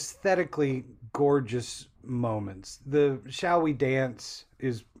some aesthetically gorgeous moments. The "Shall We Dance"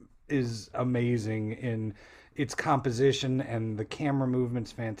 is is amazing in its composition, and the camera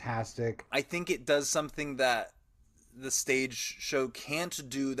movement's fantastic. I think it does something that the stage show can't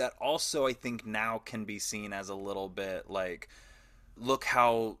do, that also I think now can be seen as a little bit like, look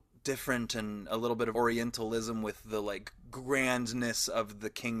how different, and a little bit of Orientalism with the like grandness of the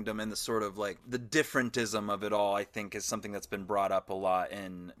kingdom and the sort of like the differentism of it all, I think is something that's been brought up a lot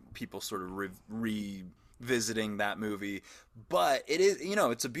in people sort of revisiting that movie. But it is, you know,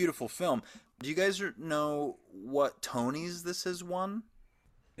 it's a beautiful film. Do you guys know what Tonys this has won?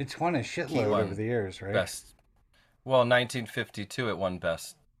 It's won a shitload over the years, right? Best. Well, 1952 it won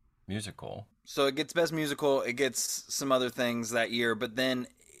Best Musical. So it gets Best Musical, it gets some other things that year, but then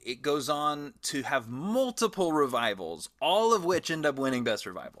it goes on to have multiple revivals, all of which end up winning Best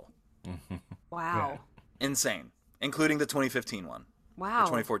Revival. Wow. Yeah. Insane. Including the 2015 one. Wow. Or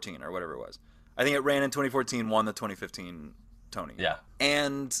 2014 or whatever it was. I think it ran in 2014, won the 2015 Tony. Yeah.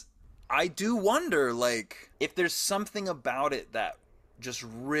 And I do wonder, like, if there's something about it that just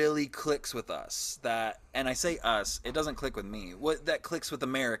really clicks with us, that, and I say us, it doesn't click with me, what that clicks with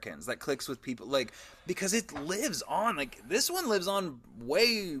Americans, that clicks with people, like, because it lives on, like, this one lives on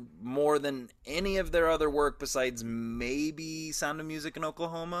way more than any of their other work besides maybe Sound of Music in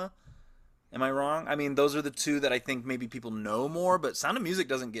Oklahoma. Am I wrong? I mean, those are the two that I think maybe people know more, but Sound of Music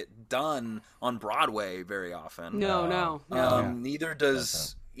doesn't get done on Broadway very often. No. Neither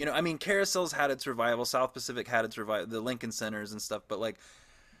does, you know, I mean, Carousel's had its revival, South Pacific had its revival, the Lincoln Centers and stuff, but like,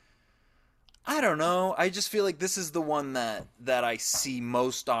 I don't know. I just feel like this is the one that I see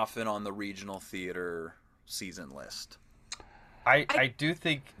most often on the regional theater season list. I do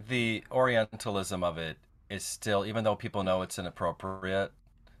think the Orientalism of it is still, even though people know it's inappropriate,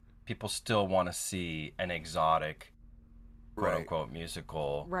 people still want to see an exotic, quote unquote,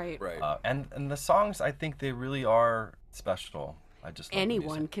 musical. Right. And the songs, I think they really are special. I just love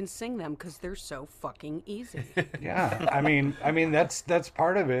anyone can sing them because they're so fucking easy. Yeah, I mean that's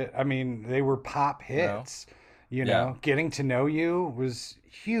part of it. I mean, they were pop hits. You know, Getting to Know You was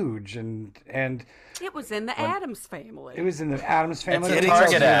huge, and it was in the Addams Family. It was in the Addams Family. It's a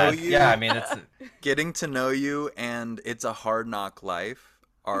Target ad. Yeah, I mean, it's Getting to Know You and It's a Hard Knock Life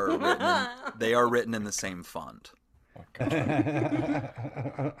are written in the same font. And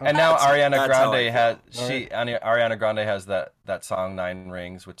now Ariana Grande has that song Nine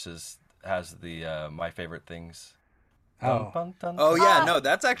Rings, which has the My Favorite Things. Oh yeah, no,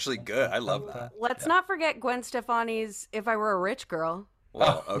 that's actually good. I love that. Let's not forget Gwen Stefani's If I Were a Rich Girl.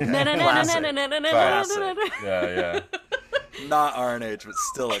 Well, okay. Classic. Yeah. Not R&H, but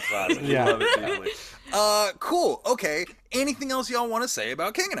still a classic. Yeah. Love it deeply. Cool. Okay. Anything else y'all want to say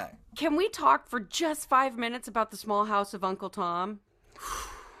about King and I? Can we talk for just 5 minutes about the Small House of Uncle Tom?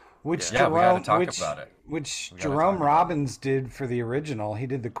 Which we gotta talk about it. Which Jerome Robbins did for the original. He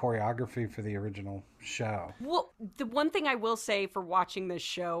did the choreography for the original show. Well, the one thing I will say for watching this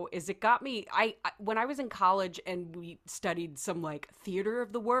show is it got me, I when I was in college and we studied some like theater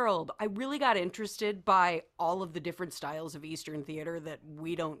of the world, I really got interested by all of the different styles of Eastern theater that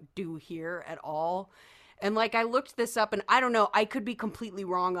we don't do here at all. And like I looked this up, and I don't know, I could be completely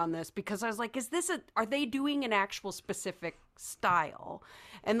wrong on this because I was like, are they doing an actual specific style?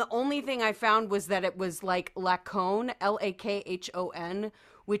 And the only thing I found was that it was like Lakhon, Lakhon,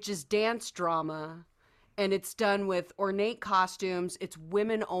 which is dance drama, and it's done with ornate costumes. It's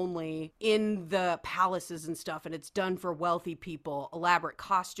women only in the palaces and stuff, and it's done for wealthy people, elaborate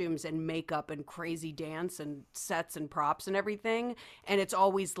costumes and makeup and crazy dance and sets and props and everything. And it's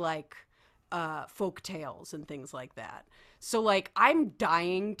always like folk tales and things like that. So like I'm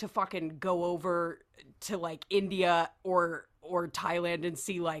dying to fucking go over to like India or Thailand and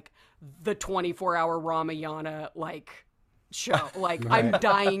see like the 24-hour Ramayana like show. Like Right. I'm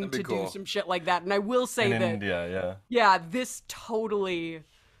dying to cool. do some shit like that. And I will say in that India, this totally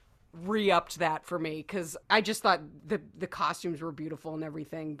re-upped that for me because I just thought the costumes were beautiful and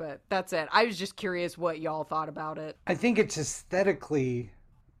everything, but that's it. I was just curious what y'all thought about it. I think it's aesthetically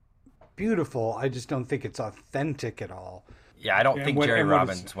beautiful. I just don't think it's authentic at all. Yeah, I don't think what- Jerry and what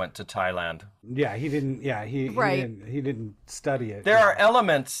Robbins went to Thailand. Yeah, he didn't. Yeah, he didn't study it. There are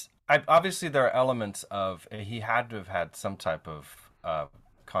elements. Obviously, there are elements of he had to have had some type of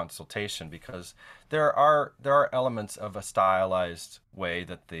consultation because there are elements of a stylized way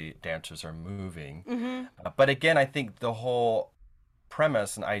that the dancers are moving. But again, I think the whole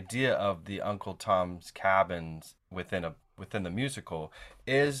premise and idea of the Uncle Tom's Cabins within the musical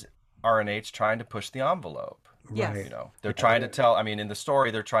is R&H trying to push the envelope. Yes. Right. You know, they're trying to tell, I mean, in the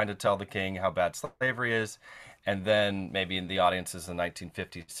story, they're trying to tell the king how bad slavery is. And then maybe in the audiences in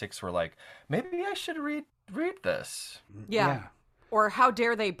 1956 were like, maybe I should read this. Yeah. Or how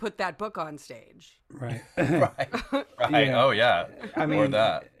dare they put that book on stage? Right. Right. Yeah. Oh yeah. I or mean,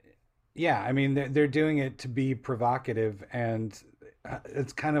 that. Yeah, I mean they're doing it to be provocative, and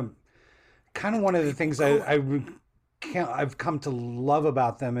it's kind of one of the things I've come to love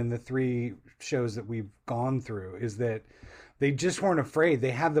about them in the 3 shows that we've gone through is that they just weren't afraid.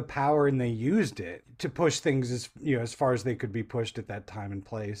 They had the power and they used it to push things as far as they could be pushed at that time and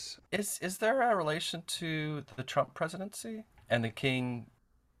place. Is there a relation to the Trump presidency and the king,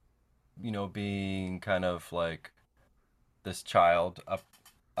 being kind of like this child up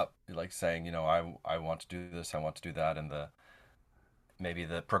like saying, I want to do this, I want to do that, and maybe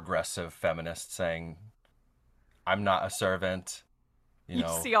the progressive feminist saying, I'm not a servant. You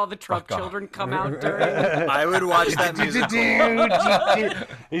see all the Trump children come out during. I would watch that musical. Anna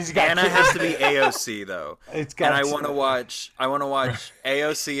has to be AOC though, and I want to watch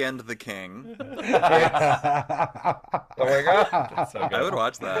AOC and the King. Oh my god, that's so good. I would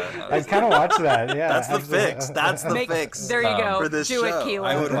watch that. I'd kind of watch that. Yeah, that's the fix. That's the fix. There you go. For this Do show. it,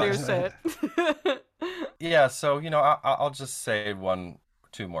 Keelan. Produce it. Yeah, so I'll just say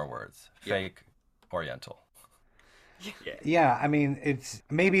 2 more words: fake Oriental. Yeah, I mean, it's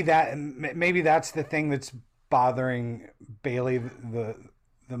maybe that's the thing that's bothering Bailey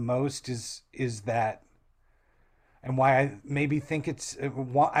the most is that, and why I maybe think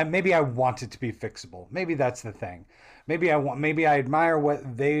maybe I want it to be fixable. Maybe that's the thing. Maybe I admire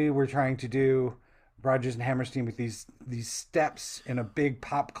what they were trying to do, Rodgers and Hammerstein, with these steps in a big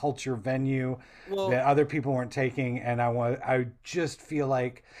pop culture venue that other people weren't taking, and I just feel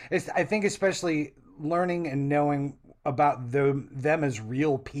like I think especially learning and knowing about them as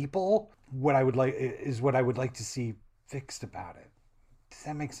real people, what I would like to see fixed about it. Does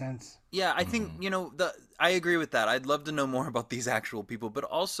that make sense? Yeah, I think I agree with that. I'd love to know more about these actual people, but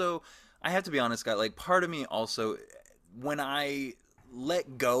also I have to be honest, guy. Like, part of me also, when I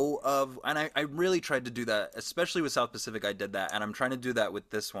let go of, and I really tried to do that, especially with South Pacific. I did that, and I'm trying to do that with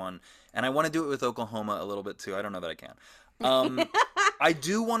this one, and I want to do it with Oklahoma a little bit too. I don't know that I can. I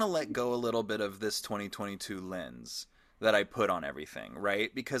do want to let go a little bit of this 2022 lens that I put on everything,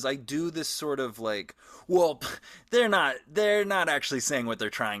 right? Because I do this sort of like, well, they're not actually saying what they're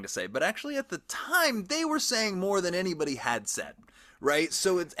trying to say, but actually at the time they were saying more than anybody had said, right?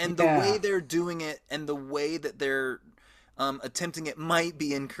 So it's, and the way they're doing it and the way that they're attempting it might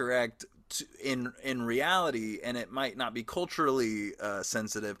be incorrect in reality, and it might not be culturally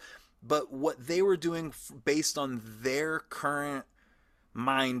sensitive, but what they were doing based on their current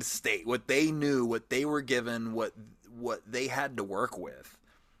mind state, what they knew, what they were given, what they had to work with,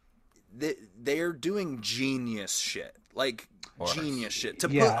 they're doing genius shit. Like, genius shit. To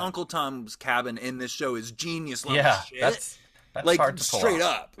put Uncle Tom's Cabin in this show is genius level shit. That's like, hard to pull straight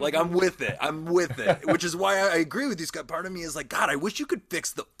off. up. Like, I'm with it. Which is why I agree with you, Scott. Part of me is like, God, I wish you could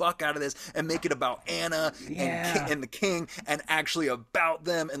fix the fuck out of this and make it about Anna and the King, and actually about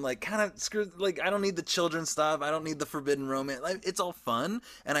them, and like kind of screw, like, I don't need the children stuff. I don't need the forbidden romance. Like, it's all fun,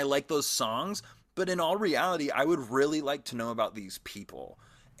 and I like those songs. But in all reality, I would really like to know about these people.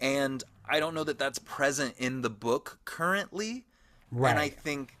 And I don't know that that's present in the book currently. Right. And I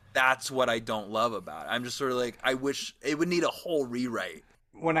think that's what I don't love about it. I'm just sort of like, I wish it would need a whole rewrite.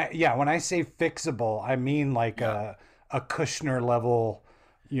 When I say fixable, I mean like a Kushner level,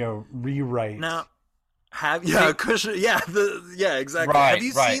 rewrite. Now, Kushner, exactly. Right, have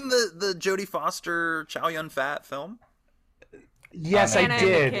you seen the Jodie Foster Chow Yun-Fat film? Yes, I Anna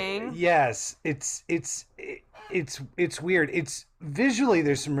did. and the King? Yes, it's weird. It's visually,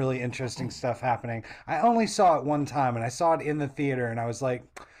 there's some really interesting stuff happening. I only saw it one time, and I saw it in the theater, and I was like,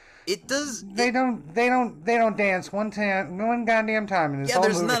 it does. They don't dance one goddamn time. And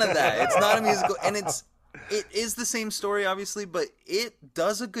there's none of that. It's not a musical, and it is the same story, obviously, but it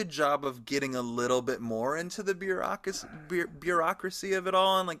does a good job of getting a little bit more into the bureaucracy of it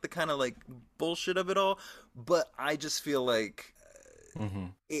all, and like the kind of like bullshit of it all. But I just feel like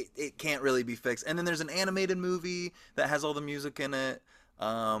it can't really be fixed. And then there's an animated movie that has all the music in it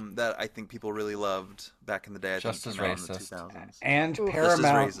that I think people really loved back in the day. Just as racist. And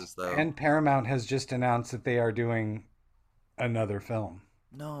Paramount has just announced that they are doing another film.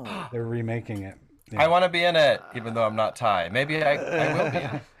 No, they're remaking it. Yeah. I want to be in it, even though I'm not Thai. Maybe I will be in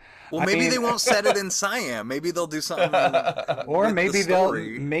it. Well, maybe they won't set it in Siam. Maybe they'll do something. Or maybe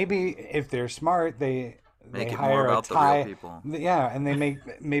maybe if they're smart, they make it hire more about a Thai, the real people. Yeah, and they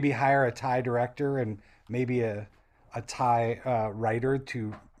maybe hire a Thai director and maybe a Thai writer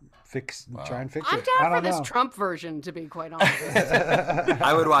to try and fix it. I'm down for this Trump version, to be quite honest.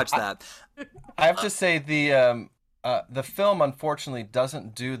 I would watch that. I have to say the film, unfortunately,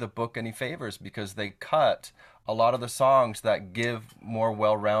 doesn't do the book any favors because they cut a lot of the songs that give more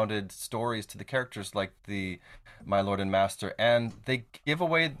well-rounded stories to the characters, like the My Lord and Master, and they give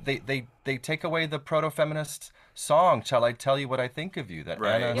away they take away the proto-feminist song, Shall I Tell You What I Think of You, that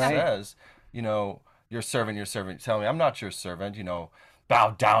Right. Anna Yeah. says, your servant, tell me I'm not your servant, bow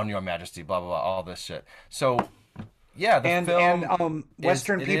down, your majesty, blah blah blah, all this shit. So yeah, the film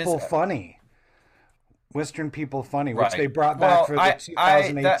Western is- it People is- Funny. Western People Funny, which Right. they brought Well, back for the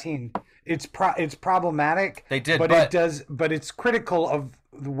 2018. It's problematic. They did, but but- it does. But it's critical of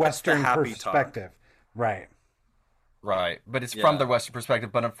the Western happy talk. perspective, right? Right, but it's Yeah. from the Western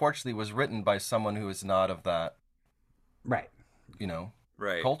perspective, but unfortunately was written by someone who is not of that, Right.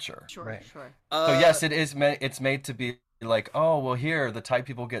 Right. culture. Sure, Right. sure. So yes, it is. It's made to be like, oh well, here the Thai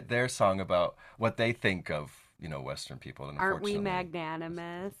people get their song about what they think of Western people. And Aren't we unfortunately-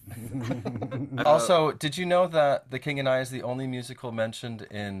 magnanimous? Also, did you know that The King and I is the only musical mentioned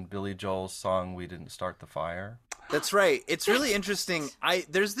in Billy Joel's song "We Didn't Start the Fire"? That's right. It's really interesting.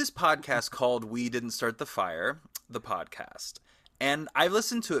 There's this podcast called We Didn't Start the Fire, the podcast. And I've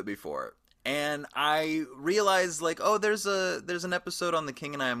listened to it before. And I realized there's an episode on The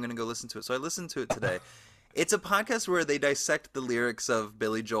King and I. I'm going to go listen to it. So I listened to it today. It's a podcast where they dissect the lyrics of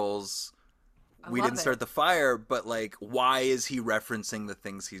Billy Joel's We love Didn't it. Start the Fire, but why is he referencing the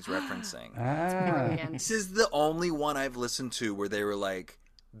things he's referencing? Brilliant. This is the only one I've listened to where they were like,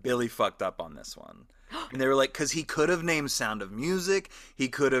 Billy fucked up on this one. And they were like, because he could have named Sound of Music. He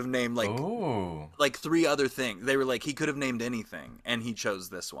could have named Ooh. three other things. They were like, he could have named anything, and he chose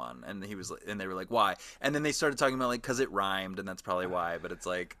this one. And they were like, why? And then they started talking about because it rhymed, and that's probably why. But it's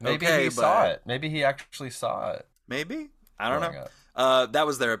like, Maybe okay, he but saw it. Maybe he actually saw it. maybe I don't growing know. up. That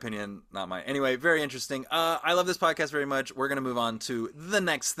was their opinion, not mine. Anyway, very interesting. I love this podcast very much. We're gonna move on to the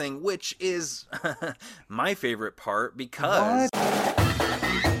next thing, which is my favorite part because.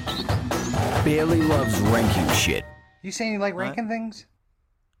 Bailey loves ranking shit. You saying you like ranking things?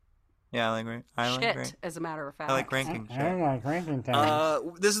 Yeah, I like Shit, as a matter of fact. I like ranking I shit. don't like ranking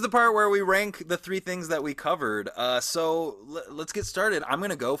things. This is the part where we rank the three things that we covered. So let's get started. I'm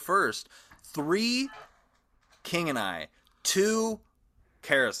gonna go first. 3, King and I. 2,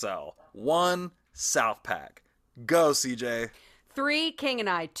 Carousel. 1, South Pack. Go, CJ. 3, King and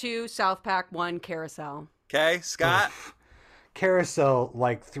I. 2, South Pack. 1, Carousel. Okay, Scott. Carousel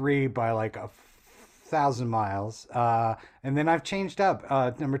 3 by 1,000 miles. And then I've changed up.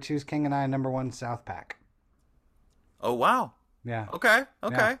 Number 2 is King and I, and number 1 South Pack. Oh wow. Yeah. Okay.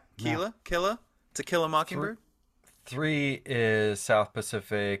 Yeah. Killa. To Kill a Mockingbird. 3 is South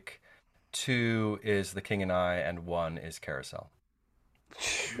Pacific. 2 is The King and I, and 1 is Carousel.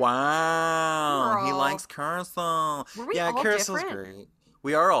 Wow. We're He all- likes Carousel. Were we Yeah, all Carousel's different? great.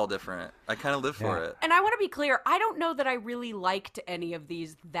 We are all different. I kind of live for Yeah. it. And I want to be clear, I don't know that I really liked any of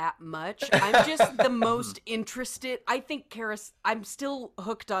these that much. I'm just the most interested. I think I'm still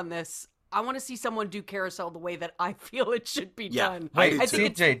hooked on this. I want to see someone do Carousel the way that I feel it should be Yeah, done. I do I too.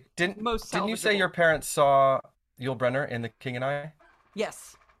 think it's CJ, didn't most you say salvageable. your parents saw Yul Brynner in The King and I?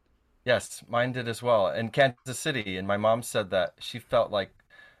 Yes. Yes, mine did as well. In Kansas City, and my mom said that she felt like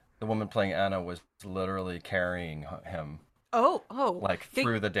the woman playing Anna was literally carrying him, Oh. They-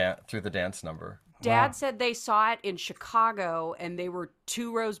 through the dance number. Dad said they saw it in Chicago, and they were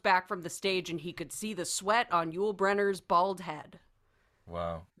 2 rows back from the stage, and he could see the sweat on Yul Brynner's bald head.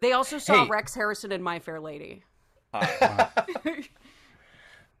 Wow. They also saw Hey. Rex Harrison in My Fair Lady.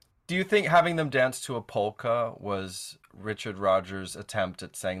 Do you think having them dance to a polka was Richard Rodgers' attempt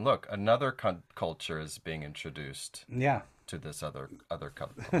at saying, "Look, another culture is being introduced Yeah. to this other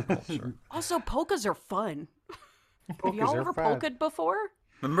culture"? Also, polkas are fun. Have y'all Polkas are ever fun. polka'd before?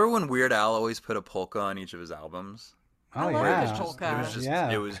 Remember when Weird Al always put a polka on each of his albums? Oh, I love yeah. a good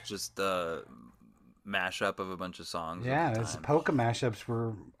polka. It was just a mashup of a bunch of songs. Yeah, at the his time. polka mashups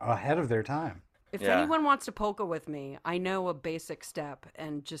were ahead of their time. If Yeah. anyone wants to polka with me, I know a basic step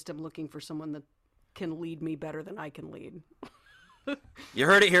and just am looking for someone that can lead me better than I can lead. You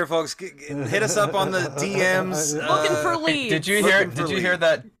heard it here, folks. Hit us up on the DMs. Looking for leads. Did you hear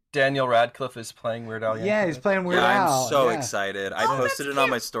that Daniel Radcliffe is playing Weird Al? Yeah, he's playing Weird Yeah, Al. I'm so yeah. excited. I posted it on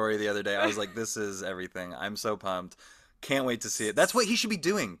my story the other day. I was like, this is everything. I'm so pumped. Can't wait to see it. That's what he should be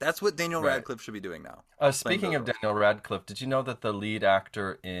doing. That's what Daniel Right. Radcliffe should be doing now. Speaking of Daniel Radcliffe, did you know that the lead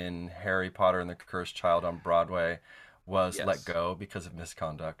actor in Harry Potter and the Cursed Child on Broadway was Yes. let go because of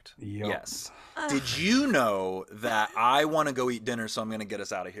misconduct? Yup. Yes. Did you know that I want to go eat dinner, so I'm going to get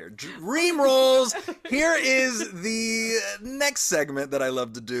us out of here? Dream rolls. Here is the next segment that I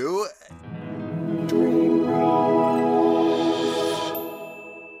love to do.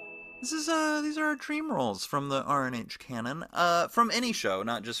 These are our dream roles from the RNH canon. From any show,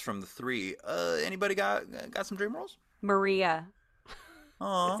 not just from the 3. Anybody got some dream roles? Maria.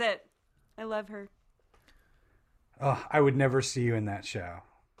 Aw. That's it. I love her. Oh, I would never see you in that show.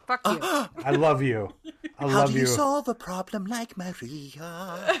 Fuck you. I love you. I How love do you you. solve a problem like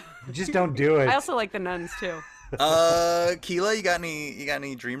Maria? Just don't do it. I also like the nuns too. Keela, you got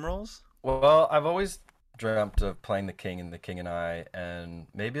any dream roles? Well, I've always dreamt of playing the king in The King and I, and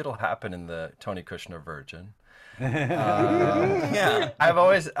maybe it'll happen in the Tony Kushner Virgin. Yeah. I've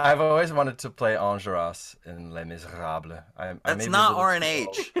always wanted to play Enjolras in Les Miserables. That's not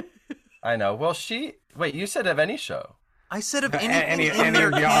RNH. I know. Well, wait, you said of any show. I said of anything any in their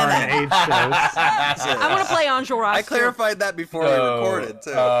of the canon. RNH shows. I want to play Enjolras. I clarified that before we recorded,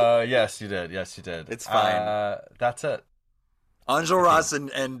 too. Yes, you did. It's fine. That's it. Enjolras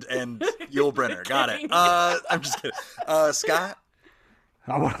and Yul Brynner. Got it. I'm just kidding. Scott?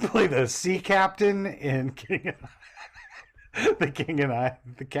 I want to play the sea captain in King and I. The King and I,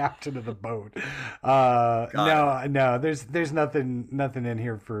 the captain of the boat. No, there's nothing in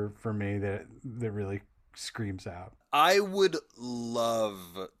here for me that really screams out. I would love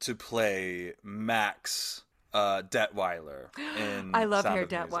to play Max Detweiler in I love Sound Herr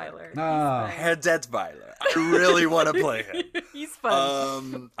of Music. Detweiler. Herr Detweiler. I really want to play him. He's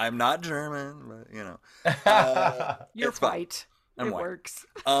fun. I'm not German, but you know. You're it's fun. white. I'm It white. works.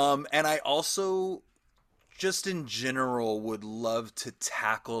 And I also, just in general, would love to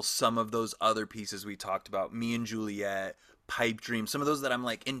tackle some of those other pieces we talked about. Me and Juliet, Pipe Dream, some of those that I'm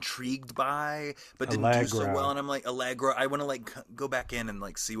like intrigued by, but didn't do so Allegro. well. And I'm like, Allegro, I want to like go back in and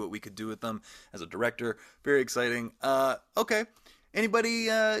like see what we could do with them as a director. Very exciting. Okay. Anybody,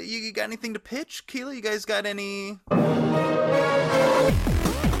 you got anything to pitch? Keela, you guys got any?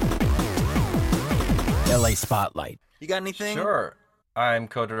 LA Spotlight. You got anything? Sure. I'm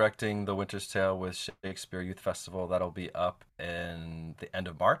co-directing The Winter's Tale with Shakespeare Youth Festival. That'll be up in the end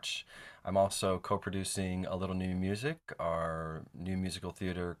of March. I'm also co-producing A Little New Music. Our new musical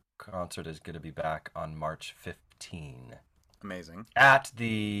theater concert is going to be back on March 15 Amazing. at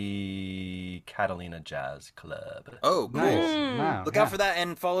the Catalina Jazz Club. Oh, cool. Nice. Wow. Look out for that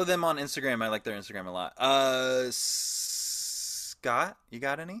and follow them on Instagram. I like their Instagram a lot. Scott, you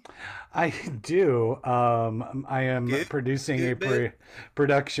got any? I do. I am Good. producing Good a bit.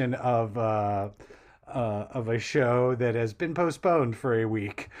 production of a show that has been postponed for a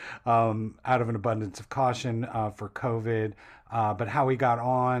week out of an abundance of caution for COVID. But How We Got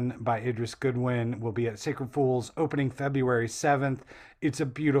On by Idris Goodwin will be at Sacred Fools opening February 7th. It's a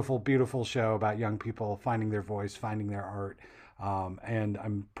beautiful, beautiful show about young people finding their voice, finding their art. And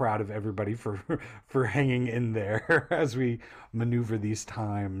I'm proud of everybody for hanging in there as we maneuver these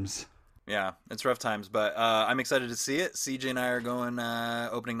times. Yeah, it's rough times, but I'm excited to see it. CJ and I are going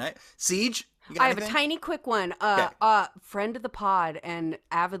opening night. Siege, you got I have a anything? tiny quick one. Okay. Friend of the pod and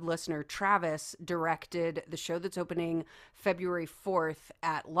avid listener Travis directed the show that's opening February 4th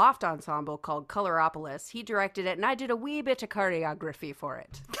at Loft Ensemble called Coloropolis. He directed it, and I did a wee bit of choreography for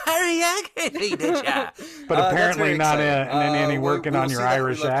it. Choreography, did ya? But That's apparently very not exciting. any We'll working on see your that. We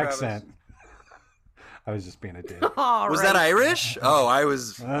Irish love Travis. accent. I was just being a dick. Was that Irish? Oh, I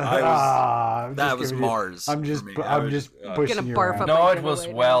was. I'm That just was giving you- Mars. I'm just for me. I'm just pushing Gonna you barf around. up No, my it was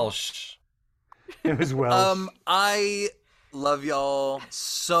giveaway now. Welsh. It was Welsh. I love y'all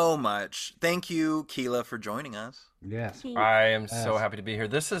so much. Thank you, Keela, for joining us. Yes. I am so Yes. happy to be here.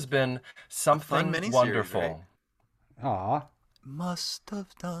 This has been something miniseries, wonderful. right? Aw. Must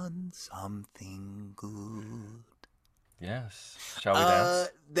have done something good. Yes. Shall we dance?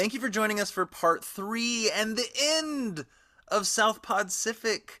 Thank you for joining us for part 3 and the end of South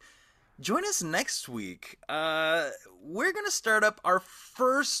Pacific. Join us next week. We're going to start up our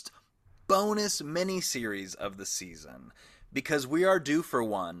first bonus mini-series of the season because we are due for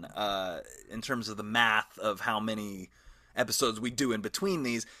one in terms of the math of how many episodes we do in between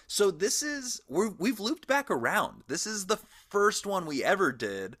these. So we've looped back around. This is the first one we ever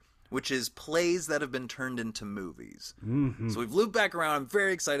did, which is plays that have been turned into movies. Mm-hmm. So we've looped back around. I'm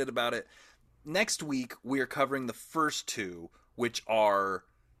very excited about it. Next week, we are covering the first two, which are...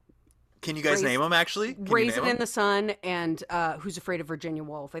 Can you guys name them, actually? Can you Raisin name in them? the Sun and Who's Afraid of Virginia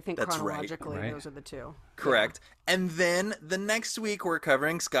Woolf. I think That's right. chronologically Right. those are the two. Correct. And then the next week we're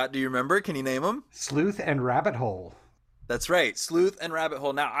covering, Scott, do you remember? Can you name them? Sleuth and Rabbit Hole. That's right. Sleuth and Rabbit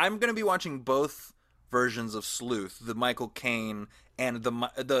Hole. Now, I'm going to be watching both versions of Sleuth, the Michael Caine and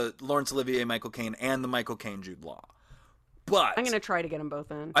the Laurence Olivier Michael Caine and the Michael Caine Jude Law. But I'm going to try to get them both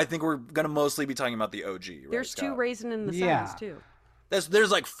in. I think we're going to mostly be talking about the OG, right, There's two Scott? Raisin in the Yeah. Suns, too.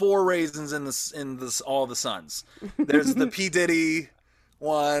 There's like 4 raisins in this all the Suns. There's the P Diddy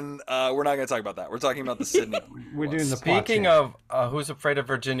one. We're not going to talk about that. We're talking about the Sydney. We're doing the plot Speaking change. of Who's Afraid of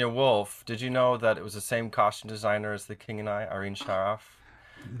Virginia Woolf, did you know that it was the same costume designer as The King and I, Irene Sharaff?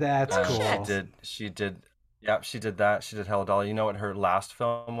 That's cool. She did that. She did Hello Dolly. You know what her last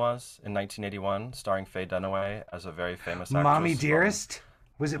film was in 1981, starring Faye Dunaway as a very famous actress? Mommy Dearest?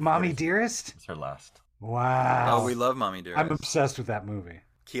 Was it Mommy Dearest? It's her last. Wow. Oh, we love Mommy Dearest. I'm obsessed with that movie.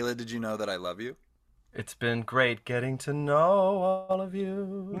 Keela, did you know that I love you? It's been great getting to know all of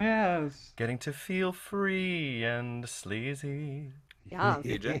you. Yes. Getting to feel free and sleazy. Yeah.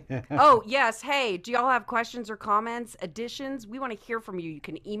 DJ? Oh, yes. Hey, do y'all have questions or comments, additions? We want to hear from you. You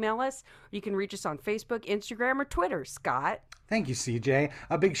can email us, or you can reach us on Facebook, Instagram, or Twitter. Scott? Thank you, CJ.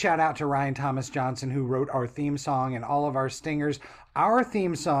 A big shout out to Ryan Thomas Johnson, who wrote our theme song and all of our stingers. Our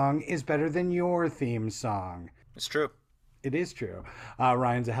theme song is better than your theme song. It's true. It is true.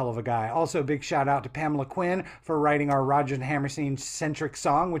 Ryan's a hell of a guy. Also, a big shout out to Pamela Quinn for writing our Rodgers and Hammerstein centric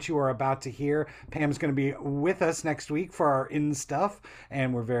song, which you are about to hear. Pam's going to be with us next week for our In Stuff,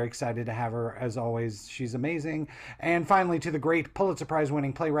 and we're very excited to have her. As always, she's amazing. And finally, to the great Pulitzer Prize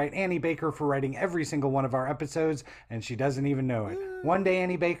winning playwright Annie Baker for writing every single one of our episodes, and she doesn't even know it. One day,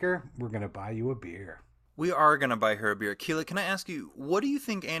 Annie Baker, we're going to buy you a beer. We are going to buy her a beer. Keela, can I ask you, what do you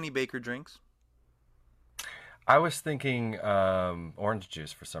think Annie Baker drinks? I was thinking orange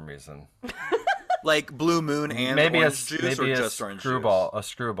juice for some reason. Like Blue Moon and maybe orange juice, maybe or a just orange screwball, juice? a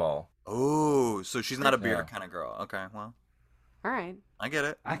screwball. Oh, so she's not a beer Yeah. kind of girl. Okay, well, All right. I get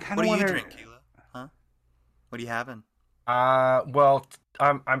it. I kinda What do wonder- you drink, Keela? Huh? What are you having? Well,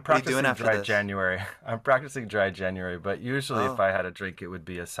 I'm What are you practicing doing after dry this? January. I'm practicing dry January, but usually Oh. if I had a drink, it would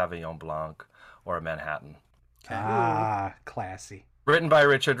be a Sauvignon Blanc or a Manhattan. Ah, classy. Written by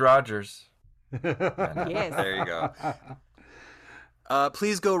Richard Rodgers. Yes. There you go.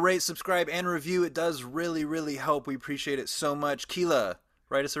 Please go rate, subscribe, and review. It does really, really help. We appreciate it so much. Keela,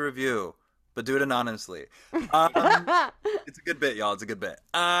 write us a review, but do it anonymously. It's a good bit, y'all. It's a good bit.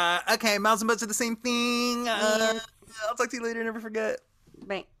 Okay, mouths and butts are the same thing. I'll talk to you later. Never forget.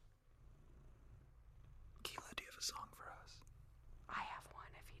 Bang. Keela, do you have a song for us? I have one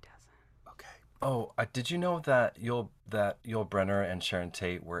if he doesn't. Okay. Oh, did you know that Yul Brenner and Sharon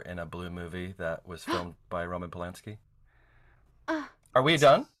Tate were in a Blue movie that was filmed by Roman Polanski? Are we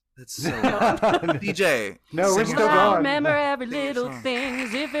done? That's so DJ. No, we're sing still us I out. going. remember every Sing your little song. thing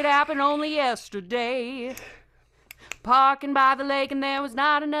as if it happened only yesterday. Parking by the lake and there was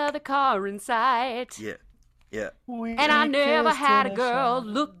not another car in sight. Yeah. Yeah. And I never had a girl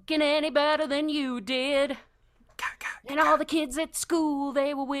looking any better than you did. And all the kids at school,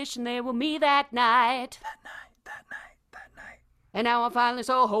 they were wishing they were me that night. That night. And now I'm finally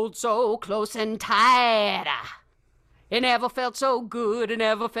so hold so close and tight. It never felt so good, it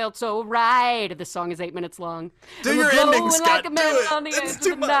never felt so right. This song is 8 minutes long. Do And your we're ending, glowing Scott, like a do metal it. on the It's edge of too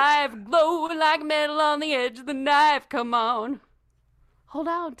the much. knife. Glowing like metal on the edge of the knife. Come on. Hold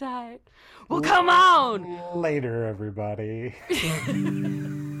on tight. Well, come on. Later, everybody.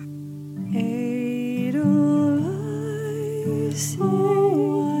 Edelweiss,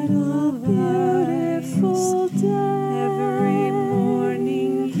 oh, what a beautiful day. Every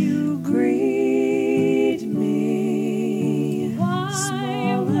morning you greet me.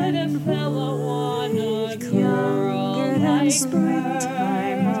 Why would a fella want a girl like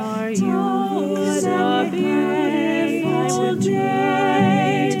springtime? Are you so beautiful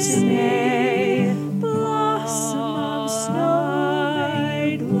day today? Blossom of snow,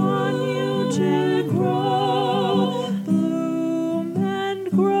 I'd want you to grow, bloom and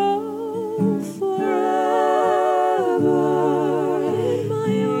grow forever.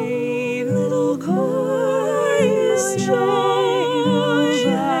 My own little car is joy.